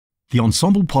The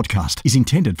Ensombl podcast is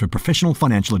intended for professional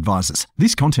financial advisors.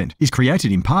 This content is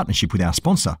created in partnership with our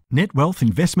sponsor, Net Wealth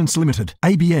Investments Limited,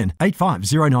 ABN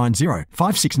 85090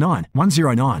 569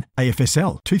 109,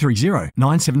 AFSL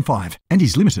 230975, and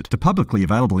is limited to publicly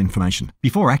available information.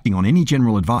 Before acting on any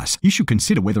general advice, you should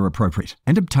consider whether appropriate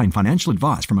and obtain financial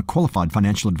advice from a qualified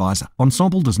financial advisor.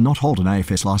 Ensombl does not hold an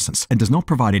AFS license and does not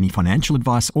provide any financial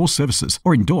advice or services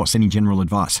or endorse any general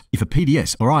advice. If a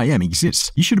PDS or IM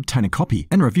exists, you should obtain a copy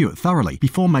and review it thoroughly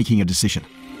before making a decision.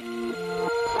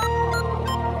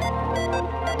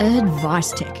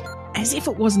 AdviceTech. As if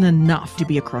it wasn't enough to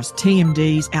be across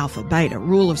TMDs, alpha, beta,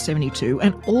 rule of 72,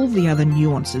 and all the other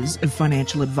nuances of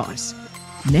financial advice.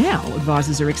 Now,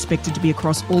 advisors are expected to be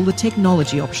across all the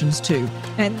technology options too,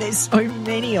 and there's so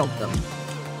many of them.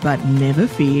 But never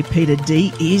fear, Peter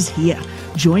D is here.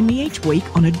 Join me each week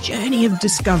on a journey of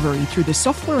discovery through the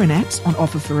software and apps on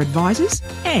offer for advisors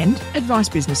and advice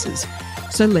businesses.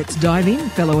 So let's dive in,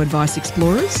 fellow advice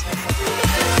explorers.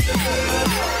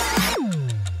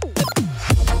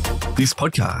 This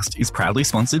podcast is proudly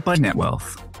sponsored by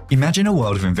NetWealth. Imagine a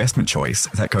world of investment choice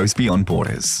that goes beyond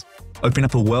borders. Open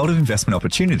up a world of investment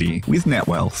opportunity with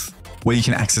NetWealth, where you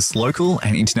can access local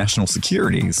and international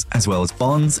securities, as well as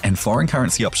bonds and foreign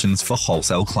currency options for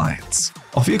wholesale clients.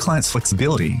 Offer your clients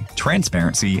flexibility,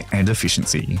 transparency, and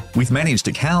efficiency with managed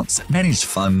accounts, managed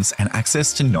funds, and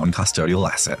access to non-custodial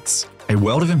assets. A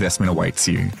world of investment awaits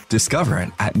you. Discover it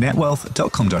at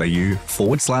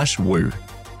netwealth.com.au/woo.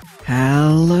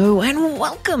 Hello and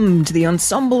welcome to the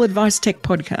Ensombl AdviceTech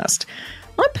podcast.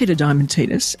 I'm Peter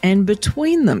Diamantidis, and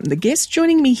between them, the guests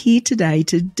joining me here today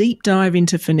to deep dive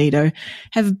into Finito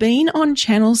have been on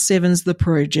Channel 7's The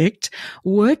Project,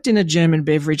 worked in a German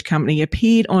beverage company,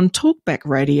 appeared on Talkback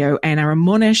Radio, and are a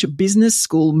Monash Business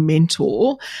School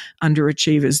mentor.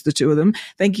 Underachievers, the two of them.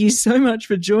 Thank you so much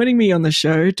for joining me on the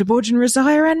show, Thabojan,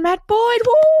 Rasiah and Matt Boyd.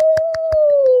 Woo!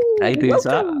 Hey,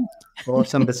 Peter.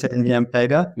 Awesome to sit in here,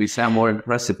 Peter. We sound more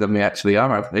impressive than we actually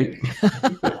are, I think.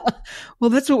 Well,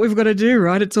 that's what we've got to do,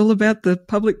 right? It's all about the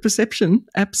public perception.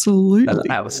 Absolutely.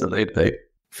 Absolutely.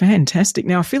 Fantastic.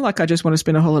 Now, I feel like I just want to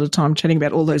spend a whole lot of time chatting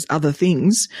about all those other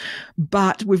things,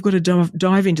 but we've got to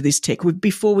dive into this tech.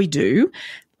 Before we do,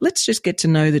 let's just get to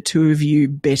know the two of you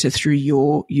better through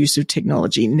your use of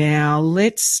technology. Now,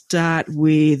 let's start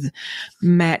with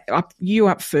Matt. You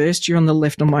up first. You're on the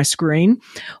left on my screen.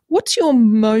 What's your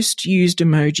most used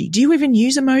emoji? Do you even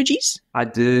use emojis? I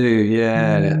do,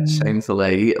 yeah,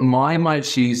 shamefully. My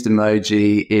most used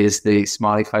emoji is the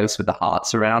smiley face with the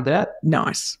hearts around it.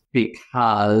 Nice.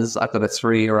 Because I've got a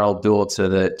 3-year-old daughter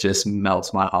that just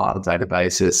melts my heart on a daily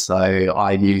basis. So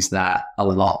I use that a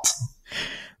lot.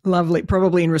 Lovely.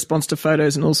 Probably in response to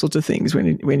photos and all sorts of things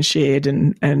when shared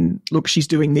and look, she's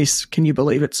doing this. Can you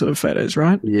believe it? Sort of photos,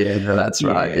 right? Yeah, no, that's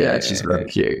right. Yeah, she's very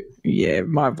cute. Yeah,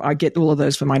 I get all of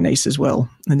those for my niece as well.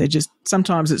 And they're just,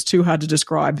 sometimes it's too hard to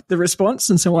describe the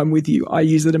response. And so I'm with you. I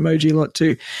use that emoji a lot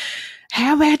too.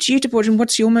 How about you, Thabojan?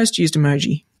 What's your most used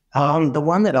emoji? The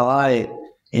one that I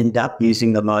end up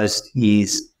using the most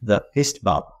is the fist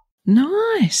bump.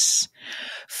 Nice.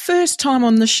 First time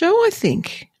on the show, I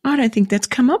think. I don't think that's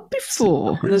come up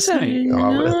before. Nice.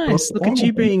 Look at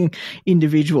you being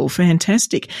individual.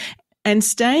 Fantastic. And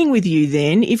staying with you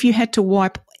then, if you had to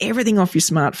wipe everything off your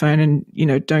smartphone and,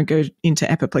 don't go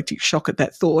into apoplectic shock at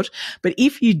that thought, but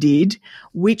if you did,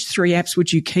 which 3 apps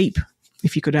would you keep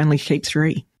if you could only keep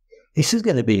 3? This is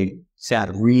going to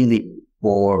sound really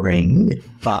boring,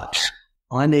 but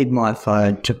I need my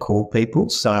phone to call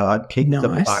people, so I'd keep the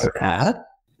phone app.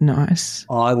 Nice.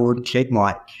 I would check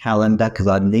my calendar because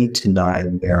I need to know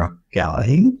where I'm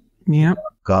going. Yep.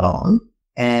 Got on.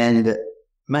 And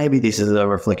maybe this is a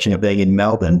reflection of being in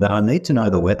Melbourne, but I need to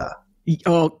know the weather.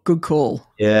 Oh, good call.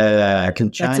 Yeah, I can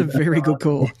change. That's a very good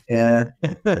call. Yeah.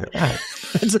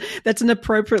 That's an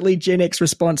appropriately Gen X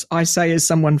response, I say, as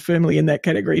someone firmly in that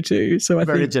category too. So I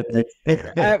very think Gen X.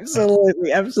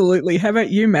 Absolutely. How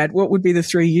about you, Matt? What would be the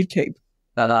 3 you'd keep?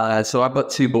 So I've got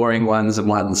 2 boring ones and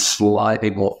one slightly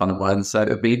more fun one. So it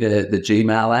would be the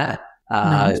Gmail app,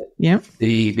 nice. Yep.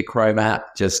 the Chrome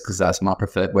app, just because that's my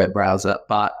preferred web browser,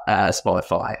 but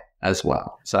Spotify as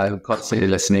well. So I'm constantly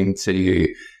listening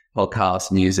to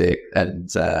podcasts, music,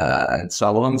 and so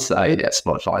on. So yeah,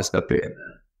 Spotify's got to be in there.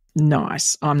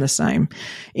 Nice. I'm the same.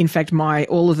 In fact,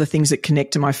 all of the things that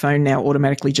connect to my phone now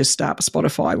automatically just start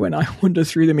Spotify when I wander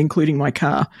through them, including my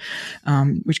car,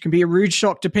 which can be a rude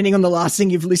shock depending on the last thing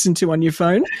you've listened to on your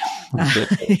phone.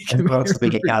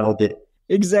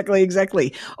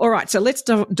 Exactly. All right, so let's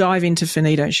dive into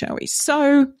Finito, shall we?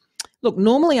 So, look,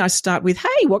 normally I start with,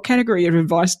 hey, what category of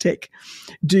advice tech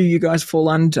do you guys fall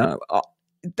under?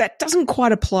 that doesn't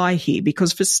quite apply here,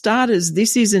 because for starters,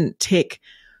 this isn't tech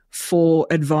for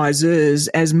advisors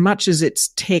as much as it's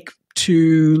tech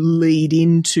to lead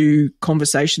into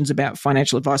conversations about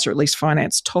financial advice, or at least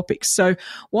finance topics. So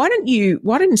why don't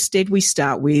instead we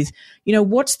start with,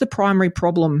 what's the primary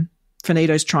problem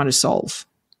Finito's trying to solve?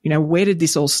 Where did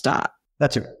this all start?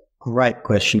 That's a great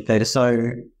question, Peter.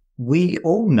 So we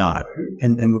all know,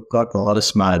 and we've got a lot of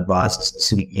smart advisors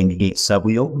sitting in here, so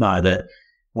we all know that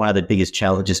one of the biggest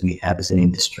challenges we have as an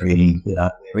industry,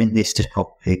 we're in this to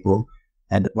help people,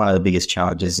 and one of the biggest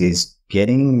challenges is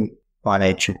getting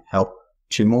financial help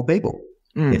to more people.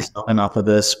 It's not enough of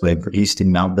us. We're reduced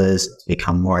in numbers. It's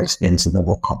become more expensive and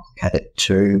more complicated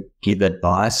to give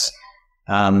advice.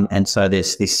 And so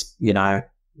there's this,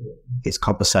 this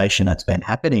conversation that's been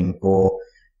happening for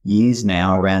years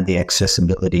now around the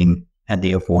accessibility and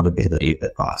the affordability of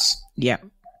advice. Yeah.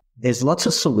 There's lots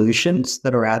of solutions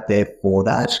that are out there for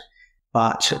that.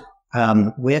 But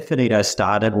where Finito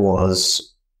started was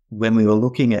when we were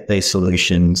looking at these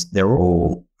solutions, they're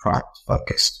all product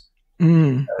focused.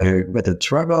 So whether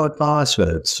it's robo-advice,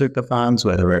 whether it's super funds,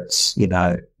 whether it's,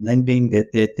 lending,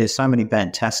 there's so many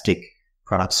fantastic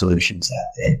product solutions out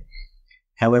there.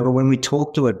 However, when we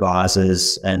talk to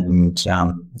advisors, and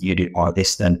you do more of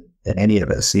this than any of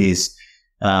us, is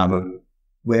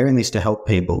we're in this to help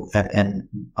people. And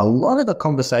a lot of the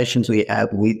conversations we have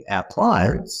with our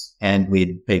clients and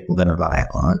with people that are our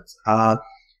clients are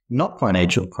not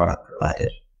financial product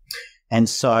related. And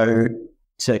so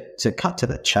to cut to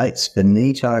the chase,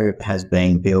 Finito has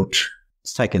been built,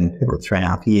 it's taken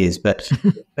 3.5 years, but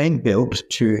been built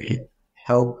to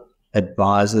help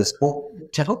advisors or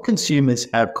to help consumers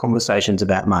have conversations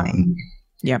about money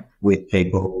with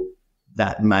people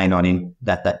that may not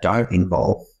that don't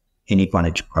involve any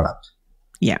financial product.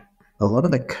 Yeah. A lot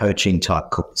of the coaching type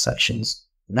conversations,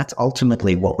 and that's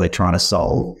ultimately what we're trying to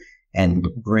solve and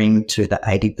bring to the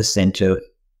 80% of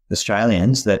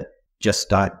Australians that just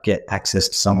don't get access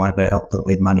to someone to help them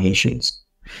with money issues.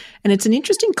 And it's an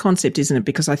interesting concept, isn't it?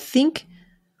 Because I think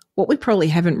what we probably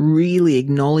haven't really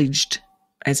acknowledged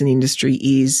as an industry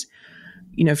is,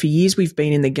 for years we've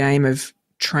been in the game of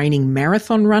training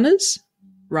marathon runners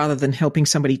rather than helping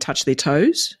somebody touch their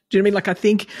toes. Do you know what I mean? Like, I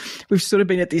think we've sort of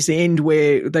been at this end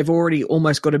where they've already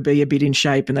almost got to be a bit in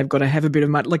shape and they've got to have a bit of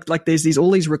money. Like there's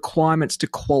all these requirements to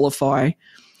qualify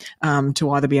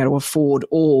to either be able to afford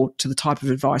or to the type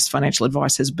of advice financial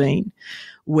advice has been.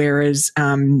 Whereas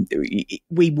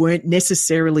we weren't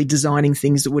necessarily designing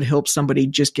things that would help somebody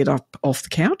just get up off the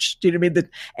couch. Do you know what I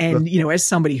mean? And, as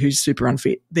somebody who's super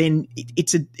unfit, then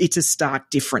it's a stark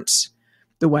difference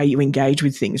the way you engage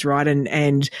with things, right?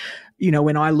 And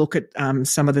when I look at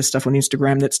some of the stuff on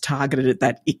Instagram that's targeted at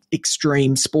that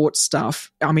extreme sports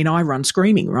stuff, I mean, I run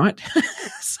screaming, right?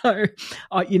 So,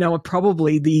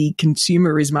 probably the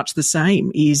consumer is much the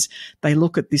same, is they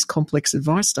look at this complex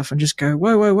advice stuff and just go,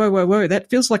 whoa, that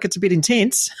feels like it's a bit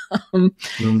intense.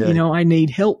 I need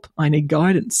help. I need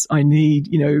guidance. I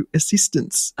need,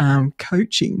 assistance,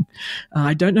 coaching.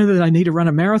 I don't know that I need to run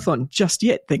a marathon just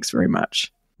yet. Thanks very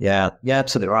much. Yeah,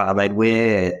 absolutely right. I mean,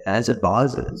 we're, as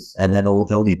advisors, and then all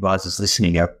the advisors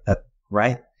listening are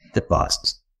great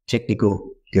advisors, technical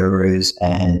gurus,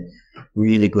 and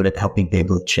really good at helping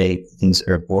people achieve things that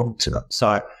are important to them.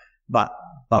 So, but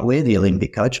we're the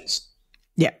Olympic coaches.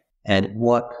 Yeah. And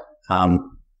what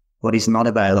is not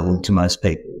available to most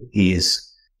people is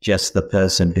just the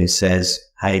person who says,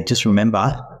 hey, just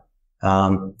remember,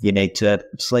 you need to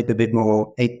sleep a bit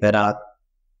more, eat better,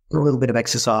 a little bit of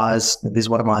exercise. This is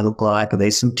what it might look like.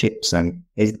 There's some tips and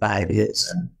here's the behaviors.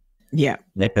 Yeah.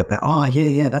 Oh,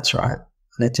 yeah, that's right.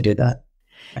 I need to do that.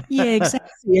 Yeah,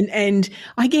 exactly. And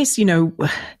I guess,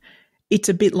 it's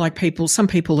a bit like some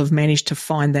people have managed to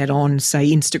find that on,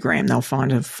 say, Instagram. They'll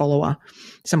find a follower,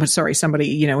 somebody,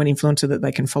 an influencer that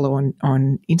they can follow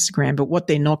on Instagram. But what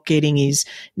they're not getting is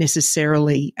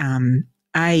necessarily,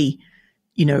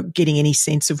 getting any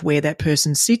sense of where that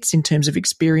person sits in terms of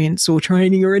experience or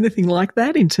training or anything like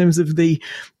that, in terms of the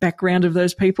background of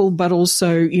those people, but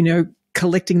also,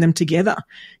 collecting them together.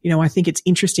 I think it's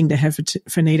interesting to have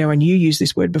Finito, and you used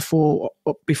this word before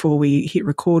we hit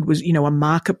record, was, a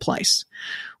marketplace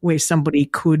where somebody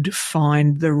could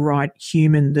find the right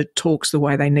human that talks the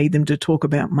way they need them to talk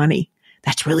about money.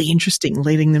 That's really interesting,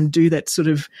 letting them do that sort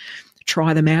of,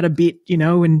 try them out a bit,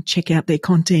 and check out their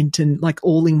content and like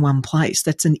all in one place.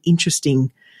 That's an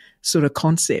interesting sort of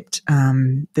concept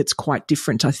that's quite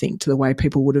different, I think, to the way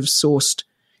people would have sourced,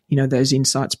 those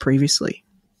insights previously.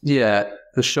 Yeah,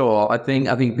 for sure. I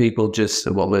think people just,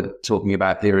 what we're talking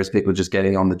about here is people just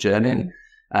getting on the journey,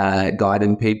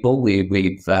 guiding people.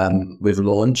 We've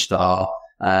launched our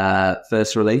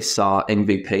first release, our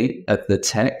MVP of the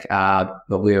tech,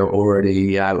 but we've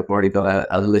already got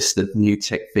a list of new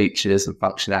tech features and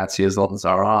functionality as long as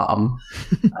our arm.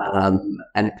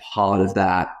 And part of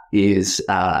that is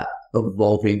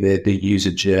evolving the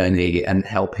user journey and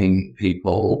helping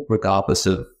people, regardless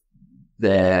of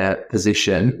their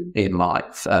position in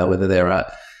life, whether they're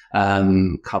a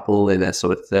couple in their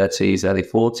sort of 30s, early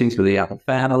 40s with a young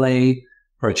family,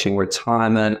 approaching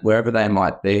retirement, wherever they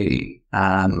might be,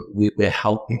 we're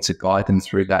helping to guide them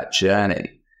through that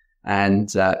journey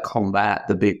and combat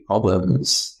the big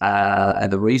problems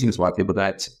and the reasons why people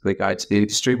don't typically go to the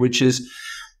industry, which is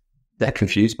they're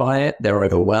confused by it, they're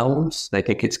overwhelmed, they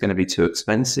think it's going to be too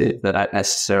expensive, they don't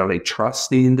necessarily trust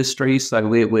the industry. So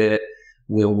we're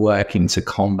working to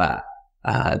combat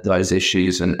those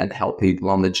issues and help people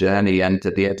on the journey, and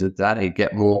at the end of the day,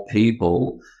 get more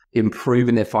people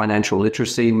improving their financial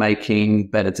literacy, making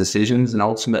better decisions, and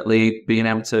ultimately being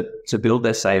able to build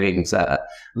their savings,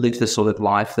 live the sort of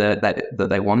life that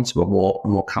they want to, a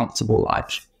more comfortable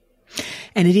life.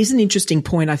 And it is an interesting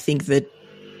point, I think,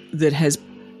 that has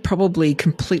probably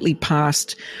completely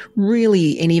past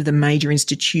really any of the major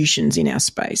institutions in our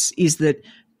space, is that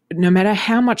no matter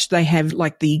how much they have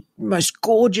like the most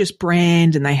gorgeous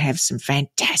brand and they have some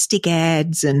fantastic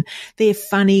ads and they're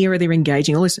funny or they're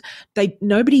engaging, all this,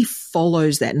 nobody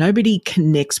follows that. Nobody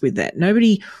connects with that.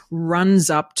 Nobody runs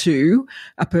up to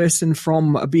a person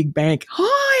from a big bank. Hi,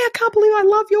 I can't believe I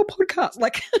love your podcast.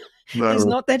 Like there's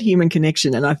not that human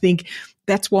connection. And I think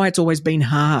that's why it's always been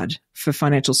hard for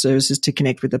financial services to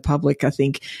connect with the public. I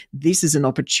think this is an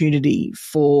opportunity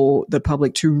for the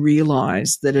public to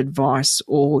realize that advice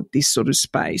or this sort of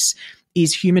space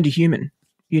is human to human,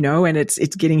 and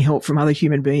it's getting help from other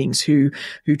human beings who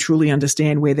truly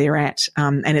understand where they're at.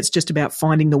 And it's just about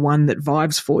finding the one that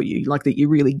vibes for you, like that you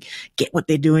really get what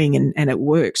they're doing and it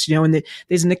works, and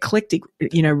there's an eclectic,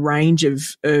 range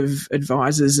of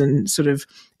advisors and sort of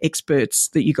experts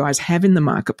that you guys have in the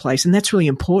marketplace. And that's really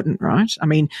important, right? I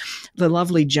mean, the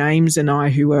lovely James and I,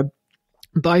 who are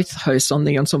both hosts on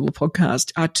the Ensombl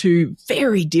podcast, are two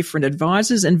very different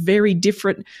advisors and very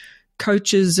different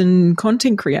coaches and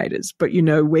content creators, but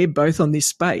we're both on this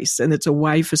space, and it's a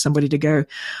way for somebody to go,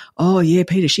 oh yeah,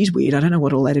 Peita, she's weird, I don't know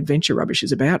what all that adventure rubbish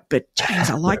is about, but James,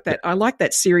 I like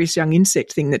that serious young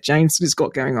insect thing that James has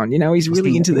got going on. He's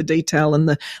really into the detail,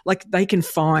 and they can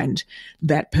find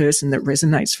that person that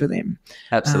resonates for them.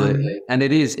 Absolutely. And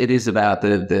it is about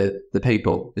the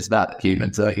people, it's about the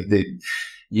humans. So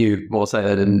you more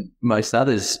so than most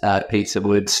others, Peita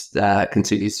would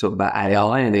continue to talk about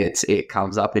AI, and it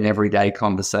comes up in everyday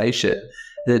conversation.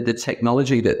 The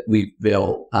technology that we've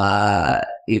built,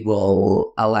 it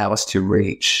will allow us to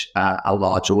reach a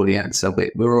large audience. So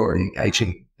we're already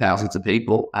engaging thousands of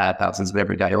people, thousands of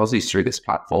everyday Aussies through this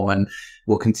platform, and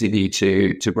we'll continue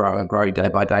to grow and grow day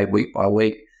by day, week by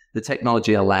week. The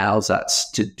technology allows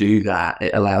us to do that.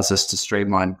 It allows us to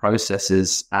streamline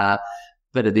processes.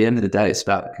 But at the end of the day, it's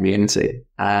about the community,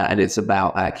 and it's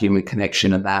about that human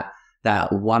connection and that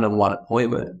one-on-one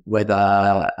appointment,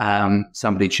 whether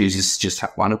somebody chooses to just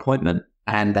have one appointment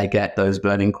and they get those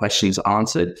burning questions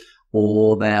answered,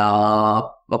 or there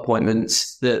are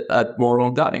appointments that are more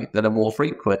ongoing, that are more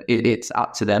frequent. It's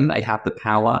up to them. They have the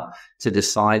power to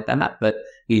decide that, but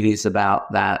it is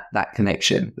about that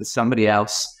connection with somebody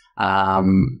else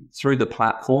through the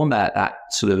platform that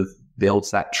sort of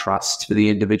builds that trust for the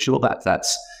individual.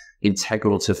 That's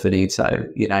integral to Finito.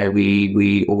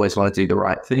 We always want to do the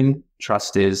right thing.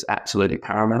 Trust is absolutely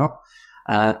paramount.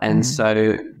 And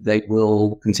so they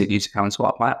will continue to come into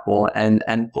our platform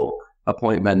and book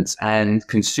appointments and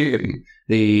consume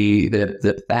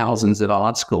the thousands of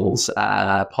articles,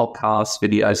 podcasts,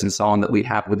 videos, and so on that we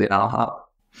have within our hub.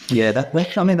 Yeah, that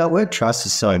word trust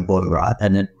is so important, right?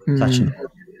 And then touching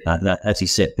that, as you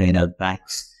said,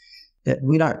 banks,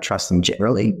 we don't trust them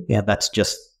generally. Yeah, that's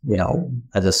just,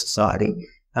 as a society.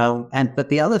 But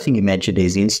the other thing you mentioned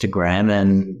is Instagram.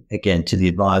 And again, to the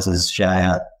advisors,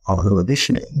 shout out who are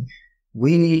listening,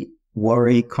 we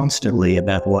worry constantly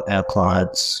about what our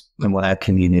clients and what our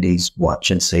communities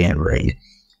watch and see and read.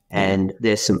 And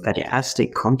there's some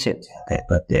fantastic content out there,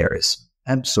 but there is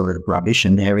absolute rubbish,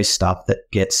 and there is stuff that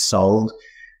gets sold,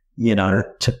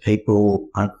 to people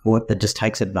that just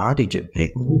takes advantage of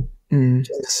people. To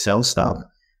sell stuff.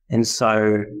 And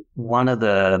so one of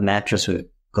the mantras we've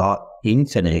got in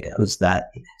Finito is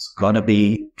that it's got to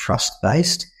be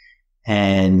trust-based,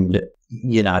 and,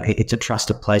 it's a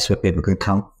trusted place where people can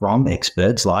come from,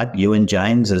 experts like you and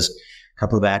James as a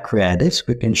couple of our creatives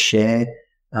who can share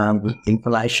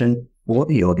information for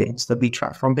the audience that we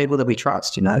trust, from people that we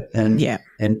trust, and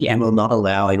will not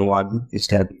allow anyone who's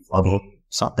going to be flogging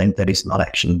something that is not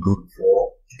actually good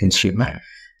for the consumer.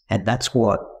 And that's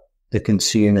what the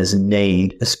consumers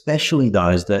need, especially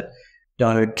those that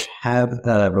don't have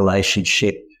a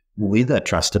relationship with a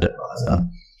trusted advisor.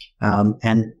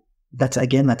 And that's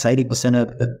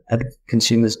 80% of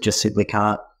consumers just simply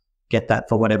can't get that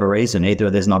for whatever reason. Either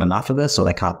there's not enough of us, or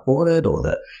they can't afford it, or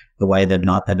the way that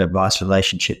an advice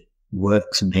relationship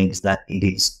works means that it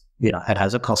is, it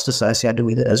has a cost associated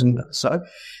with it, isn't it? So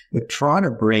we're trying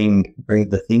to bring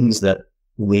the things that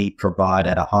we provide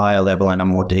at a higher level and a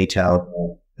more detailed,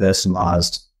 more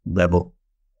personalised level,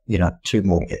 to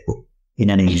more people in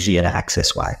an easier to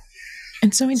access way.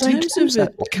 And so in terms of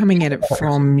it coming at it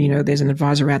from, there's an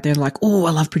advisor out there like, oh, I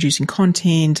love producing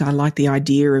content. I like the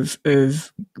idea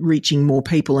of reaching more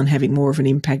people and having more of an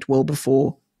impact well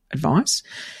before advice.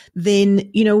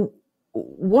 Then,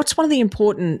 what's one of the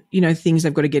important, things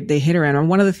they've got to get their head around? And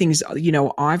one of the things,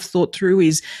 I've thought through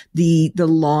is the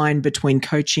line between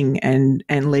coaching and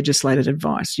legislated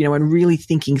advice, and really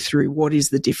thinking through what is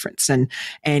the difference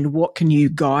and what can you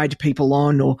guide people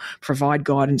on or provide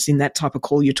guidance in that type of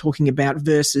call you're talking about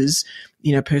versus,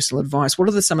 personal advice. What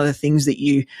are some of the things that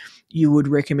you would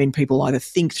recommend people either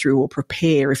think through or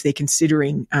prepare if they're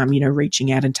considering,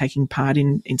 reaching out and taking part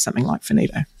in something like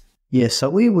Finito? Yeah, so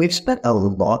we've spent a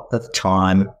lot of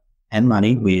time and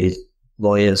money with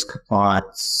lawyers,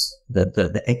 compliance,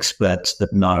 the experts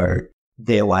that know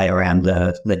their way around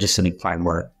the legislative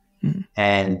framework.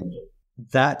 And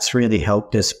that's really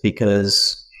helped us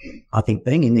because I think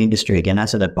being in the industry, again,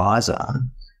 as an advisor,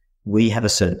 we have a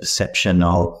certain perception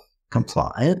of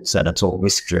compliance, and it's all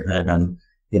risk-driven, and,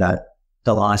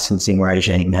 the licensing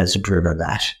regime has driven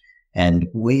that. And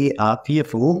we are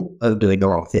fearful of doing the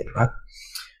wrong thing, right?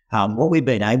 What we've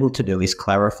been able to do is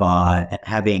clarify, and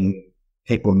having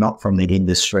people not from the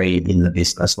industry in the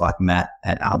business like Matt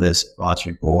and others,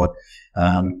 advisory board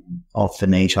of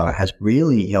Finito, has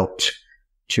really helped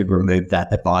to remove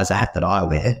that advisor hat that I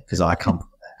wear, because I come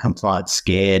compliance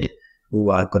scared.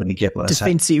 Oh, I've got to be careful.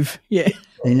 Defensive, yeah.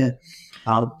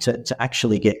 To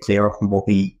actually get clearer on what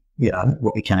we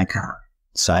can and can't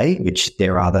say, which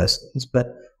there are those things.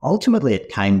 But ultimately it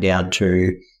came down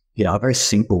to, a very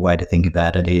simple way to think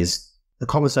about it is the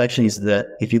conversation is that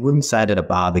if you wouldn't say it at a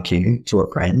barbecue to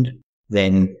a friend,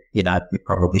 then, you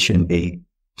probably shouldn't be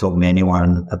talking to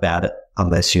anyone about it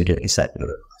unless you're doing that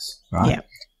to us, right?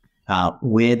 Yeah.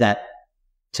 Where that,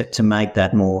 to make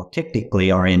that more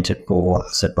technically oriented for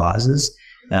us advisors,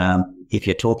 if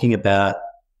you're talking about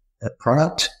a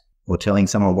product or telling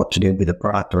someone what to do with a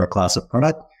product or a class of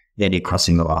product, then you're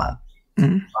crossing the line.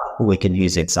 We can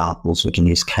use examples, we can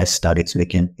use case studies, we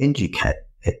can educate,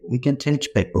 we can teach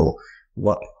people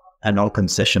what a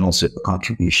non-concessional super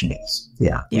contribution is.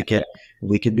 Yeah.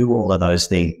 We can do all of those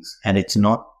things, and it's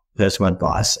not personal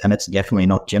advice, and it's definitely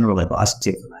not general advice, it's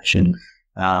information.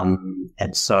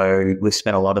 And so we've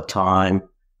spent a lot of time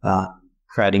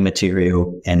creating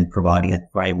material and providing a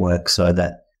framework so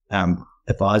that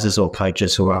advisors or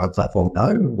coaches who are on the platform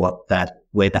know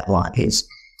where that line is.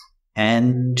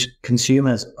 And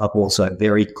consumers are also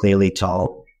very clearly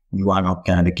told you are not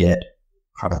going to get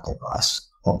product advice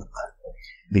on the platform.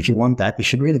 If you want that, you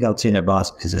should really go to an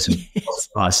advice, because there's some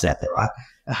advice out there, right?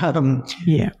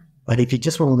 But if you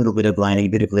just want a little bit of learning, a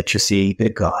bit of literacy, a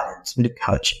bit of guidance, a bit of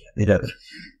coaching, a bit of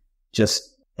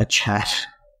just a chat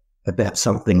about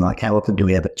something, like how often do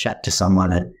we have a chat to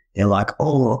someone and they're like,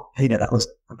 oh, Peter, that was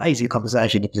an amazing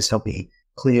conversation. You just helped me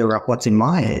clear up what's in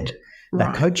my head. Right.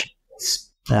 That coaching is,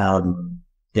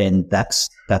 then that's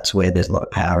where there's a lot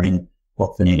of power in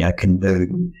what Finito can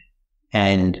do.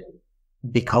 And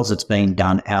because it's being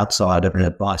done outside of an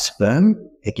advice firm,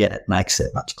 again, it makes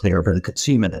it much clearer for the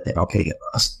consumer that they're not getting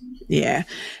advice. Yeah.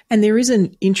 And there is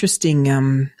an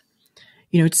interesting,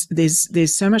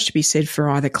 there's so much to be said for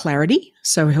either clarity.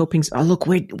 So helping, look,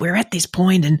 we're at this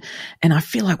point and I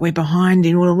feel like we're behind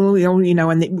and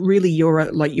really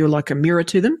you're like a mirror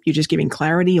to them. You're just giving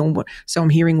clarity on what, so I'm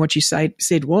hearing what you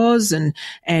said was, and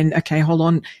okay, hold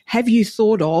on. Have you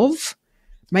thought of,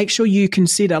 make sure you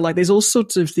consider, like there's all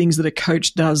sorts of things that a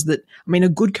coach does that, a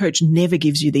good coach never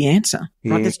gives you the answer,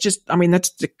 right? That's just,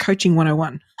 that's the coaching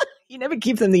 101. You never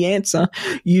give them the answer.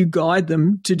 You guide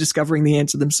them to discovering the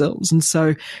answer themselves. And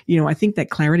so, I think that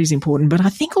clarity is important. But I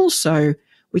think also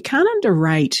we can't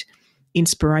underrate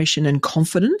inspiration and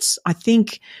confidence. I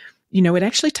think, it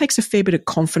actually takes a fair bit of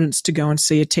confidence to go and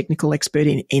see a technical expert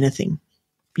in anything.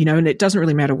 And it doesn't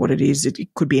really matter what it is.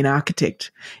 It could be an architect.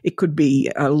 It could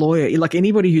be a lawyer. Like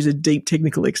anybody who's a deep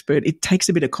technical expert, it takes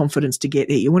a bit of confidence to get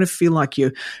there. You want to feel like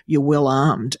you're well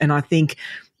armed. And I think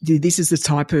this is the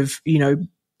type of,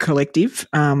 collective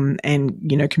and,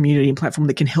 community and platform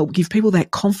that can help give people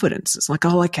that confidence. It's like,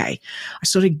 oh, okay, I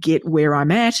sort of get where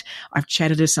I'm at. I've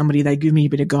chatted to somebody. They give me a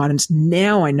bit of guidance.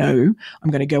 Now I know I'm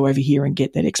going to go over here and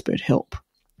get that expert help.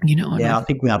 Yeah, I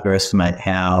think we underestimate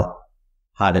how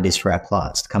hard it is for our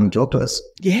clients to come and talk to us.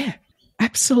 Yeah.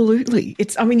 Absolutely.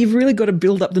 You've really got to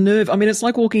build up the nerve. It's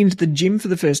like walking into the gym for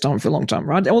the first time for a long time,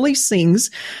 right? All these things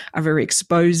are very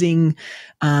exposing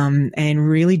and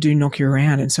really do knock you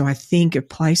around. And so I think a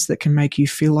place that can make you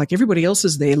feel like everybody else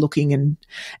is there looking and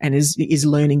is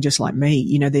learning just like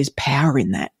me, there's power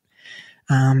in that.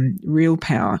 Real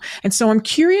power. And so I'm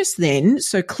curious then,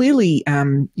 so clearly,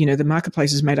 the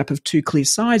marketplace is made up of two clear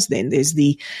sides then. There's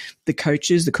the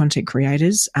coaches, the content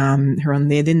creators who are on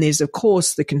there. Then there's, of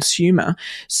course, the consumer.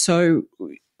 So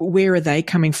where are they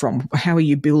coming from? How are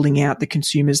you building out the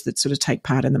consumers that sort of take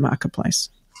part in the marketplace?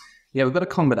 Yeah, we've got a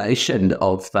combination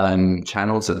of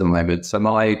channels at the moment. So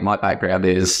my background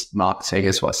is marketing.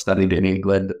 Is what I studied in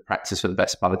England, practiced for the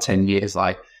best part of 10 years.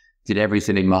 I did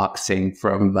everything in marketing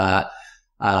from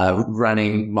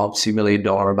running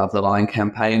multi-million-dollar above-the-line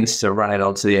campaigns to running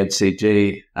onto the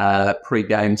MCG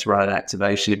pre-game to run an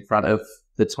activation in front of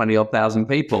the 20-odd thousand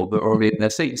people that were already in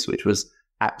their seats, which was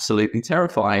absolutely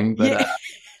terrifying. But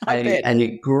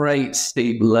a great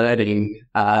steep learning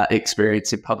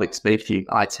experience in public speaking,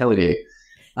 I tell you.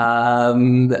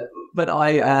 But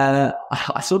I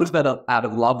sort of fell out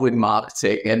of love with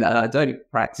marketing, and I don't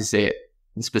practice it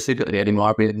specifically anymore.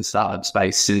 I've been in the startup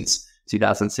space since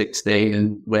 2016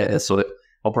 and where sort of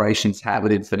operations have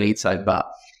within Finito, but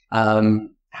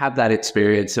have that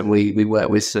experience, and we work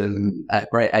with some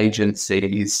great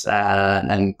agencies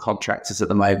and contractors at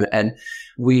the moment, and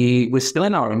we're still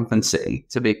in our infancy,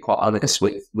 to be quite honest,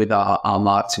 with our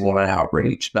marketing or our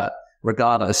outreach. But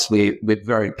regardless, we're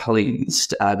very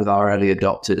pleased with our early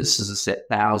adopters. As I said,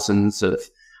 thousands of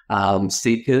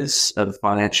seekers of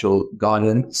financial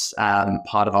guidance,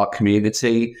 part of our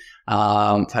community.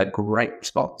 Had great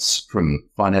response from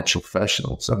financial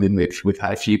professionals. We've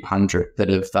had a few hundred that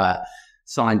have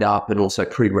signed up and also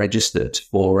pre-registered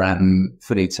for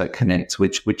Finito Connect,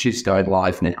 which is going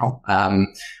live now.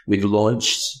 We've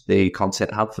launched the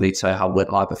Content Hub. Finito Hub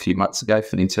went live a few months ago.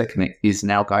 Finito Connect is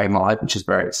now going live, which is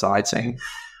very exciting.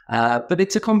 But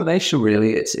it's a combination,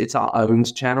 really. It's our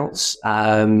owned channels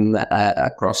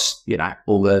across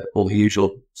all the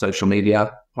usual social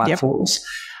media platforms. Yep.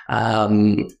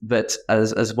 But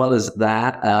as well as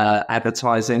that,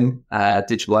 advertising,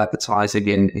 digital advertising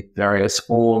in various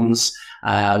forms.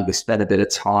 We spent a bit of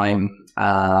time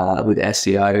with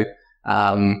SEO.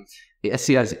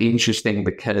 SEO is interesting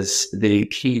because the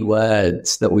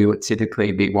keywords that we would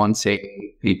typically be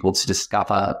wanting people to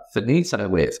discover Finito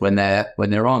with when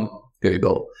they're on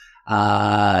Google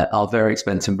are very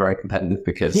expensive and very competitive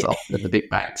because the big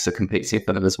banks are competing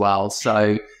for them as well.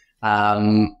 So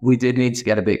we did need to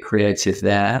get a bit creative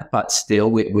there, but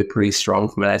still we're pretty strong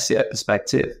from an SEO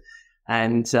perspective.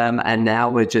 And now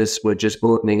we're just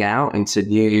broadening out into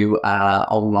new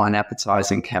online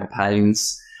advertising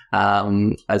campaigns,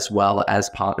 as well as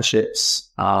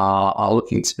partnerships are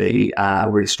looking to be a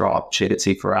really strong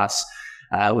opportunity for us.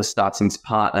 We're starting to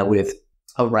partner with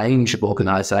a range of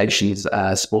organizations,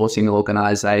 sporting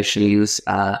organizations,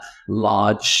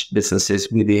 large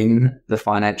businesses within the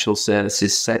financial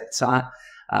services sector.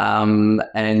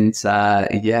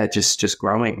 Just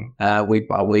growing week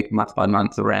by week, month by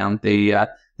month around the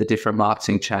different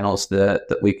marketing channels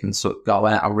that we can sort of go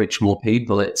out and reach more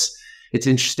people. It's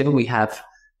interesting. We have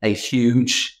a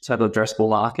huge total addressable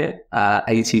market,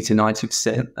 80 to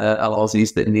 90% of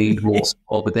Aussies that need more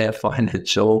support with their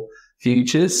financial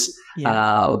futures.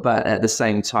 But at the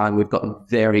same time, we've got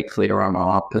very clear on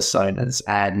our personas,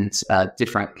 and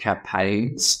different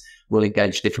campaigns will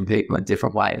engage different people in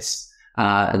different ways.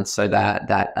 And so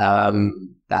that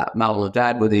mum or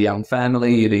dad with a young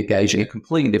family, you'd engage in a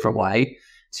completely different way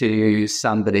to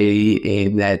somebody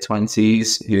in their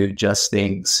 20s who just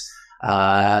thinks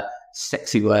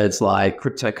sexy words like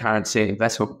cryptocurrency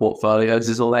investment portfolios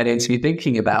is all they need to be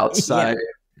thinking about. So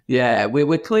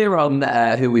we're clear on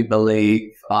who we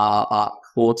believe are our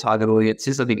core target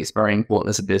audiences. I think it's very important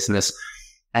as a business.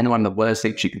 And one of the worst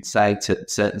things you could say to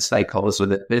certain stakeholders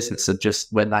within the business are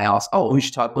just when they ask, "Oh, who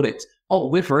should I put it?" "Oh,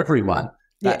 we're for everyone."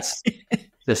 That's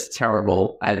just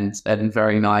terrible and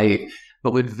very naive.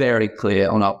 But we're very clear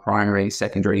on our primary,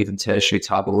 secondary, even tertiary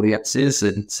type audiences.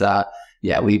 And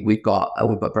we've got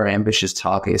very ambitious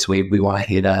targets. We want to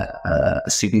hit a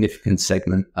significant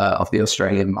segment of the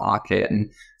Australian market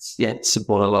and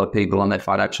support a lot of people on their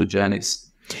financial journeys.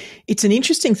 It's an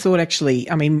interesting thought, actually.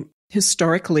 I mean,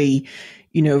 historically,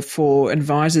 for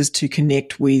advisors to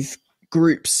connect with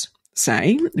groups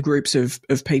say, the groups of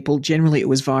people, generally it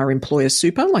was via employer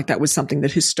super. Like that was something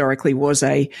that historically was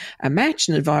a match.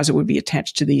 An advisor would be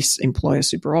attached to this employer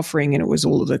super offering, and it was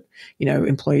all of the,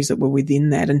 employees that were within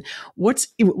that. And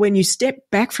when you step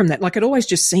back from that, like it always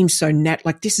just seems so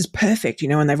like this is perfect,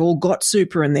 and they've all got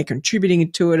super and they're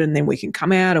contributing to it, and then we can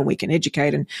come out and we can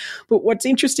educate. But what's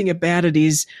interesting about it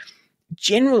is,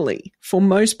 generally, for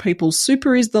most people,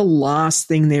 super is the last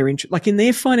thing they're interested, like in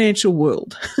their financial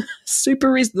world,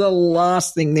 super is the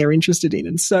last thing they're interested in.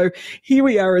 And so here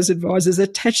we are as advisors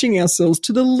attaching ourselves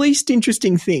to the least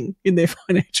interesting thing in their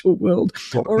financial world,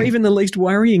 or even the least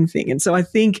worrying thing. And so I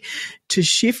think to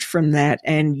shift from that,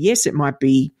 and yes, it might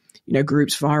be,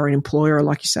 groups via an employer, or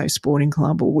like you say, sporting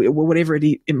club, or whatever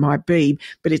it might be.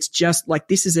 But it's just like,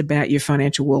 this is about your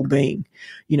financial well-being.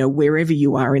 Wherever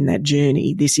you are in that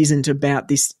journey, this isn't about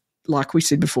this, like we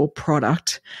said before,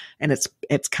 product, and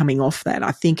it's coming off that.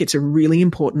 I think it's a really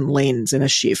important lens and a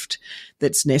shift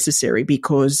that's necessary,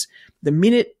 because the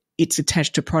minute it's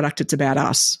attached to product, it's about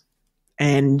us.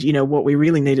 And, what we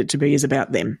really need it to be is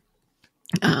about them.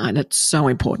 And it's so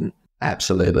important.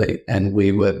 Absolutely. And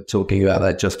we were talking about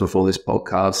that just before this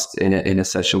podcast in a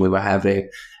session we were having.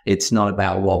 It's not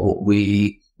about what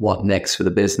we want next for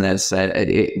the business.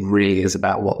 It really is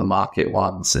about what the market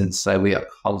wants. And so we are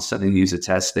constantly user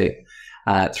testing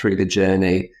through the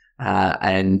journey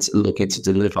and looking to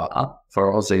deliver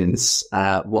for Aussies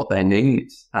what they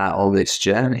need on this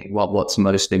journey, what's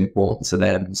most important to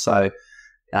them. So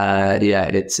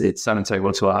it's so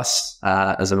integral to us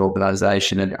as an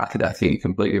organisation, and I think you're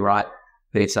completely right,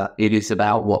 Peter. It is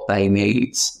about what they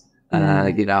need,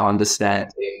 understanding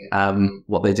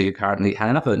what they do currently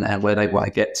have and where they want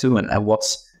to get to, and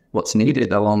what's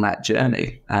needed along that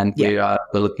journey. And we're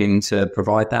looking to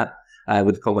provide that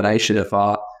with a combination of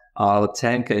our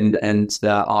tech and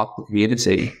our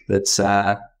community that's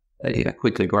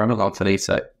quickly growing along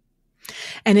Finito.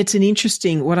 And it's an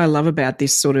interesting, what I love about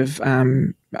this sort of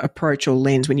approach or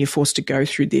lens when you're forced to go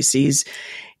through this is,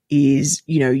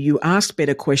 you ask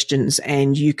better questions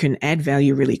and you can add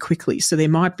value really quickly. So there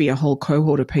might be a whole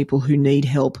cohort of people who need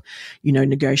help,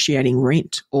 negotiating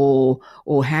rent, or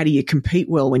how do you compete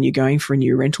well when you're going for a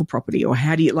new rental property, or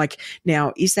how do you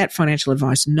now, is that financial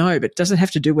advice? No, but does it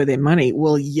have to do with their money?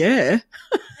 Well, yeah.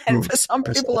 And for some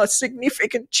people, a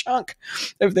significant chunk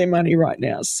of their money right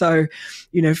now. So,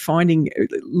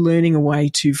 learning a way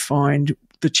to find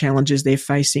the challenges they're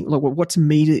facing, like what's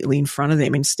immediately in front of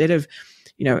them, instead of,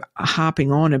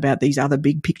 harping on about these other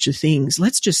big picture things.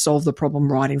 Let's just solve the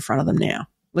problem right in front of them now.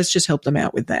 Let's just help them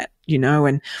out with that,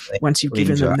 and once you've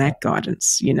given them that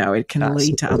guidance, it can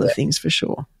lead to other things for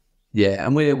sure. Yeah,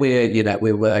 and we're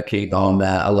working on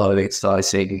a lot of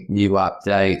exciting new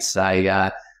updates,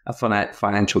 a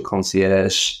financial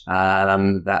concierge,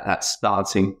 that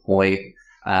starting point,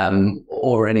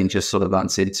 already just sort of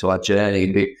months into our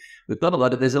journey. We've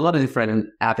got there's a lot of different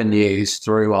avenues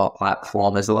through our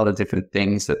platform. There's a lot of different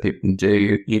things that people can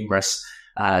do, numerous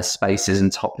spaces and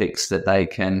topics that they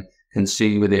can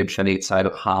consume within Finito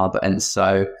Hub. And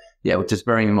so, we're just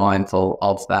very mindful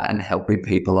of that and helping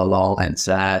people along and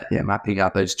mapping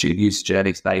up those user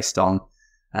journeys based on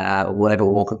whatever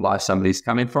walk of life somebody's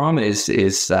coming from is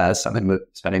something we're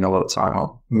spending a lot of time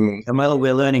on. And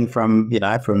we're learning from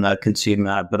the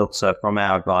consumer, but also from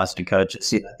our advice and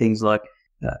coaches, things like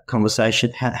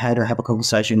conversation, how to have a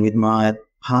conversation with my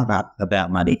partner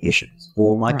about money issues,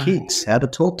 or my kids, how to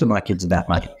talk to my kids about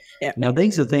money. Yep. Now,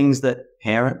 these are things that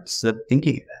parents are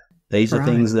thinking about. These are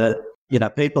things that,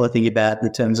 people are thinking about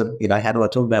in terms of, how do I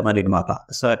talk about money to my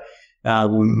partner? So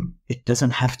it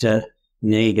doesn't have to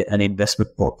need an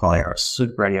investment portfolio or a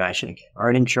superannuation account or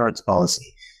an insurance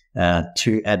policy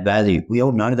to add value. We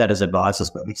all know that as advisors,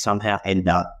 but we somehow end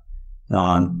up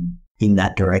in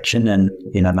that direction, and,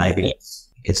 maybe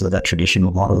it's that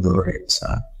traditional model that we're in. So.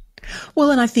 Well,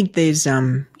 and I think there's,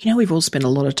 we've all spent a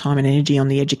lot of time and energy on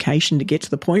the education to get to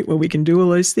the point where we can do all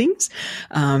those things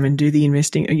and do the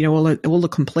investing, all the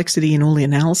complexity and all the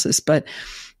analysis. But,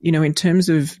 in terms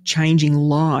of changing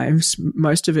lives,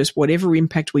 most of us, whatever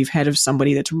impact we've had of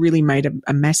somebody that's really made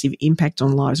a massive impact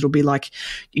on lives, it'll be like,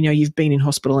 you've been in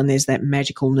hospital and there's that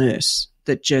magical nurse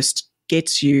that just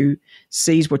gets you,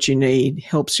 sees what you need,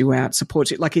 helps you out,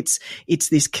 supports you. Like it's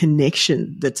this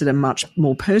connection that's at a much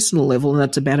more personal level, and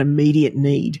that's about immediate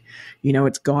need.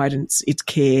 It's guidance, it's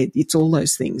care, it's all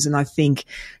those things. And I think,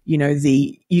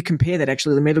 you compare that,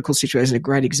 actually, the medical situation, a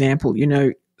great example,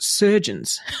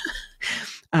 surgeons,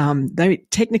 they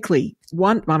technically,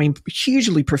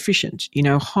 hugely proficient,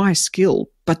 high skill,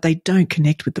 but they don't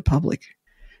connect with the public.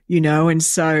 and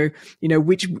so,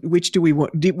 which do we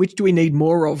want, which do we need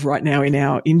more of right now in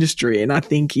our industry? And I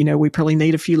think, we probably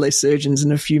need a few less surgeons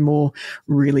and a few more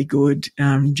really good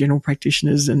general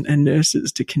practitioners and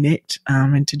nurses to connect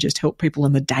and to just help people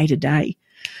in the day-to-day,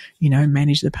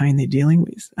 manage the pain they're dealing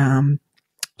with.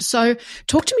 So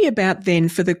talk to me about then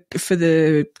for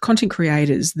the content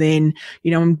creators, then,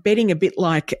 I'm betting a bit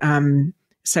like,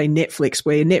 say Netflix,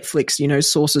 where Netflix,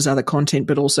 sources other content,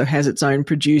 but also has its own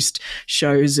produced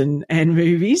shows and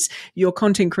movies. Your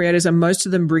content creators, are most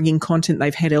of them bringing content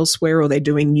they've had elsewhere, or they're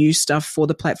doing new stuff for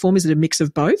the platform? Is it a mix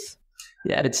of both?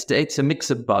 Yeah, it's a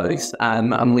mix of both.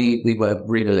 And we were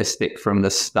realistic from the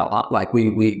start. Like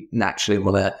we naturally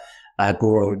want to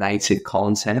grow native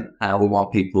content. We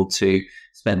want people to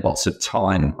spend lots of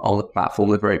time on the platform.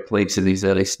 We're very pleased in these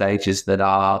early stages that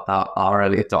are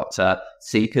early adopter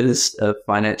seekers of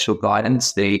financial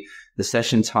guidance. The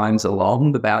session times are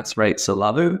long, the bounce rates are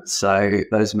low, so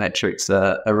those metrics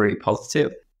are really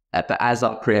positive. But as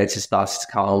our creators started to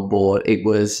come on board, there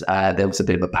was a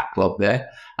bit of a backlog there.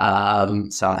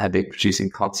 So I had been producing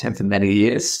content for many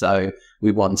years, so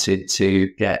we wanted to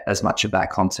get as much of that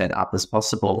content up as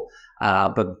possible.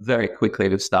 But very quickly,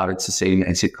 we've started to see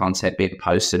native content being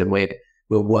posted, and we're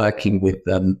working with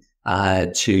them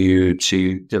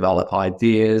to develop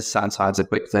ideas. Sometimes a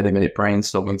quick 30-minute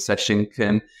brainstorming session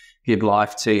can give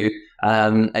life to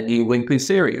a new weekly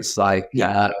series. Like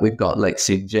we've got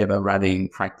Lexi and Gemma running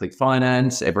Frankly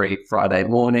Finance every Friday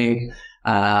morning,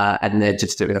 and they're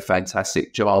just doing a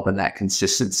fantastic job. And that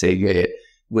consistency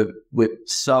we're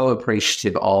so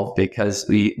appreciative of, because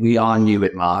we are new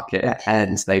at market,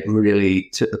 and they've really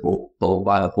took the ball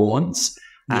by the horns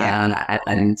and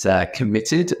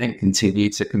committed and continue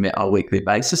to commit on a weekly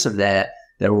basis, and their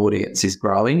audience is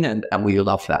growing, and we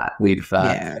love that. We've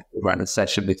run a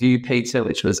session with you, Peita,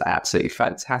 which was absolutely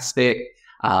fantastic.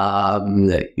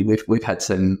 We've had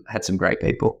some great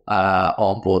people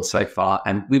on board so far,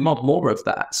 and we want more of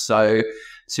that. So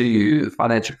to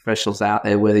financial professionals out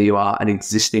there, whether you are an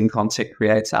existing content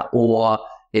creator or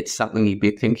it's something you've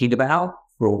been thinking about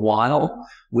for a while,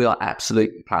 we are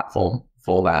absolutely the platform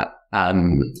for that.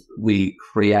 We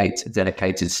create a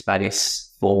dedicated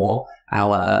space for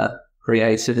our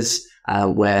creators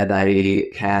where they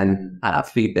can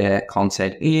feed their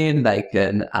content in. They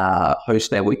can host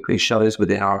their weekly shows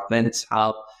within our events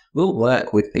hub. We'll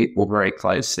work with people very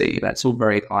closely. That's all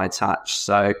very high touch.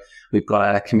 So we've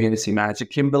got a community manager,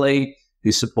 Kimberly,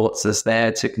 who supports us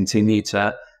there to continue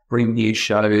to bring new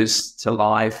shows to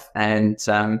life. And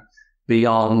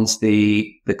beyond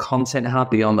the content hub,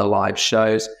 beyond the live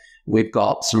shows, we've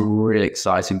got some really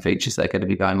exciting features that are going to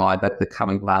be going live over the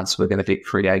coming months. We're going to be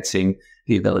creating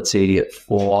the ability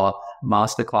for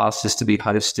masterclasses to be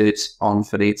hosted on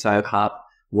Finito Hub,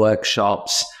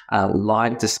 workshops,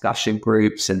 live discussion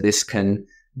groups, and this can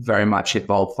very much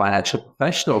involve financial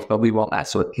professionals, but we want that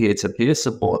sort of peer-to-peer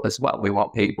support as well. We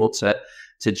want people to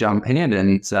jump in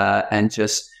and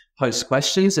just post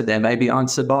questions, and then maybe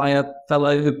answered by a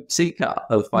fellow seeker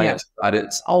of financial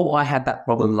guidance. Oh, I had that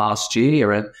problem last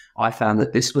year, and I found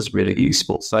that this was really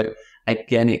useful. So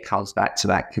again, it comes back to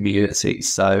that community.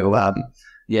 So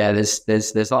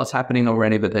there's lots happening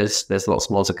already, but there's lots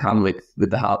more to come with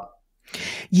the hub.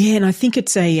 Yeah, and I think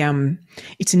it's an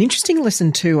interesting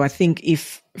lesson too. I think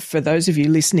if for those of you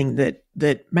listening that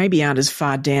maybe aren't as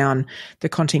far down the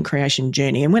content creation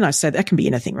journey, and when I say that can be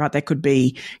anything, right? That could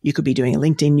be, you could be doing a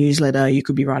LinkedIn newsletter, you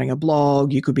could be writing a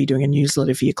blog, you could be doing a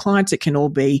newsletter for your clients. It can all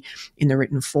be in the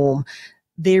written form.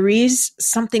 There is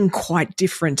something quite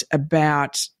different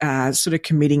about sort of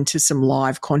committing to some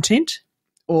live content,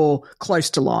 or close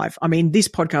to live. I mean, this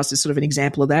podcast is sort of an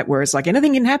example of that, where it's like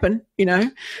anything can happen,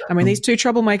 I mean, these two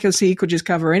troublemakers here could just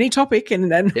cover any topic, and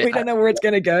we don't know where it's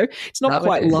going to go. It's not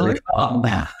quite live.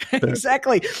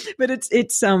 Exactly. But it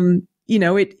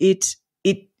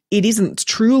isn't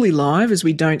truly live, as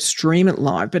we don't stream it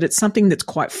live, but it's something that's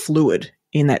quite fluid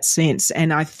in that sense.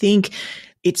 And I think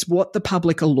it's what the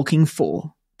public are looking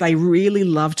for. They really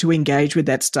love to engage with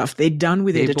that stuff. They're done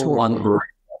with editorial.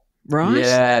 Right?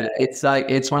 Yeah,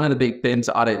 it's one of the big things.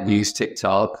 I don't use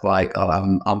TikTok. Like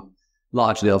I'm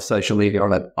largely off social media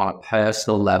on a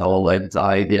personal level, and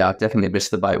I definitely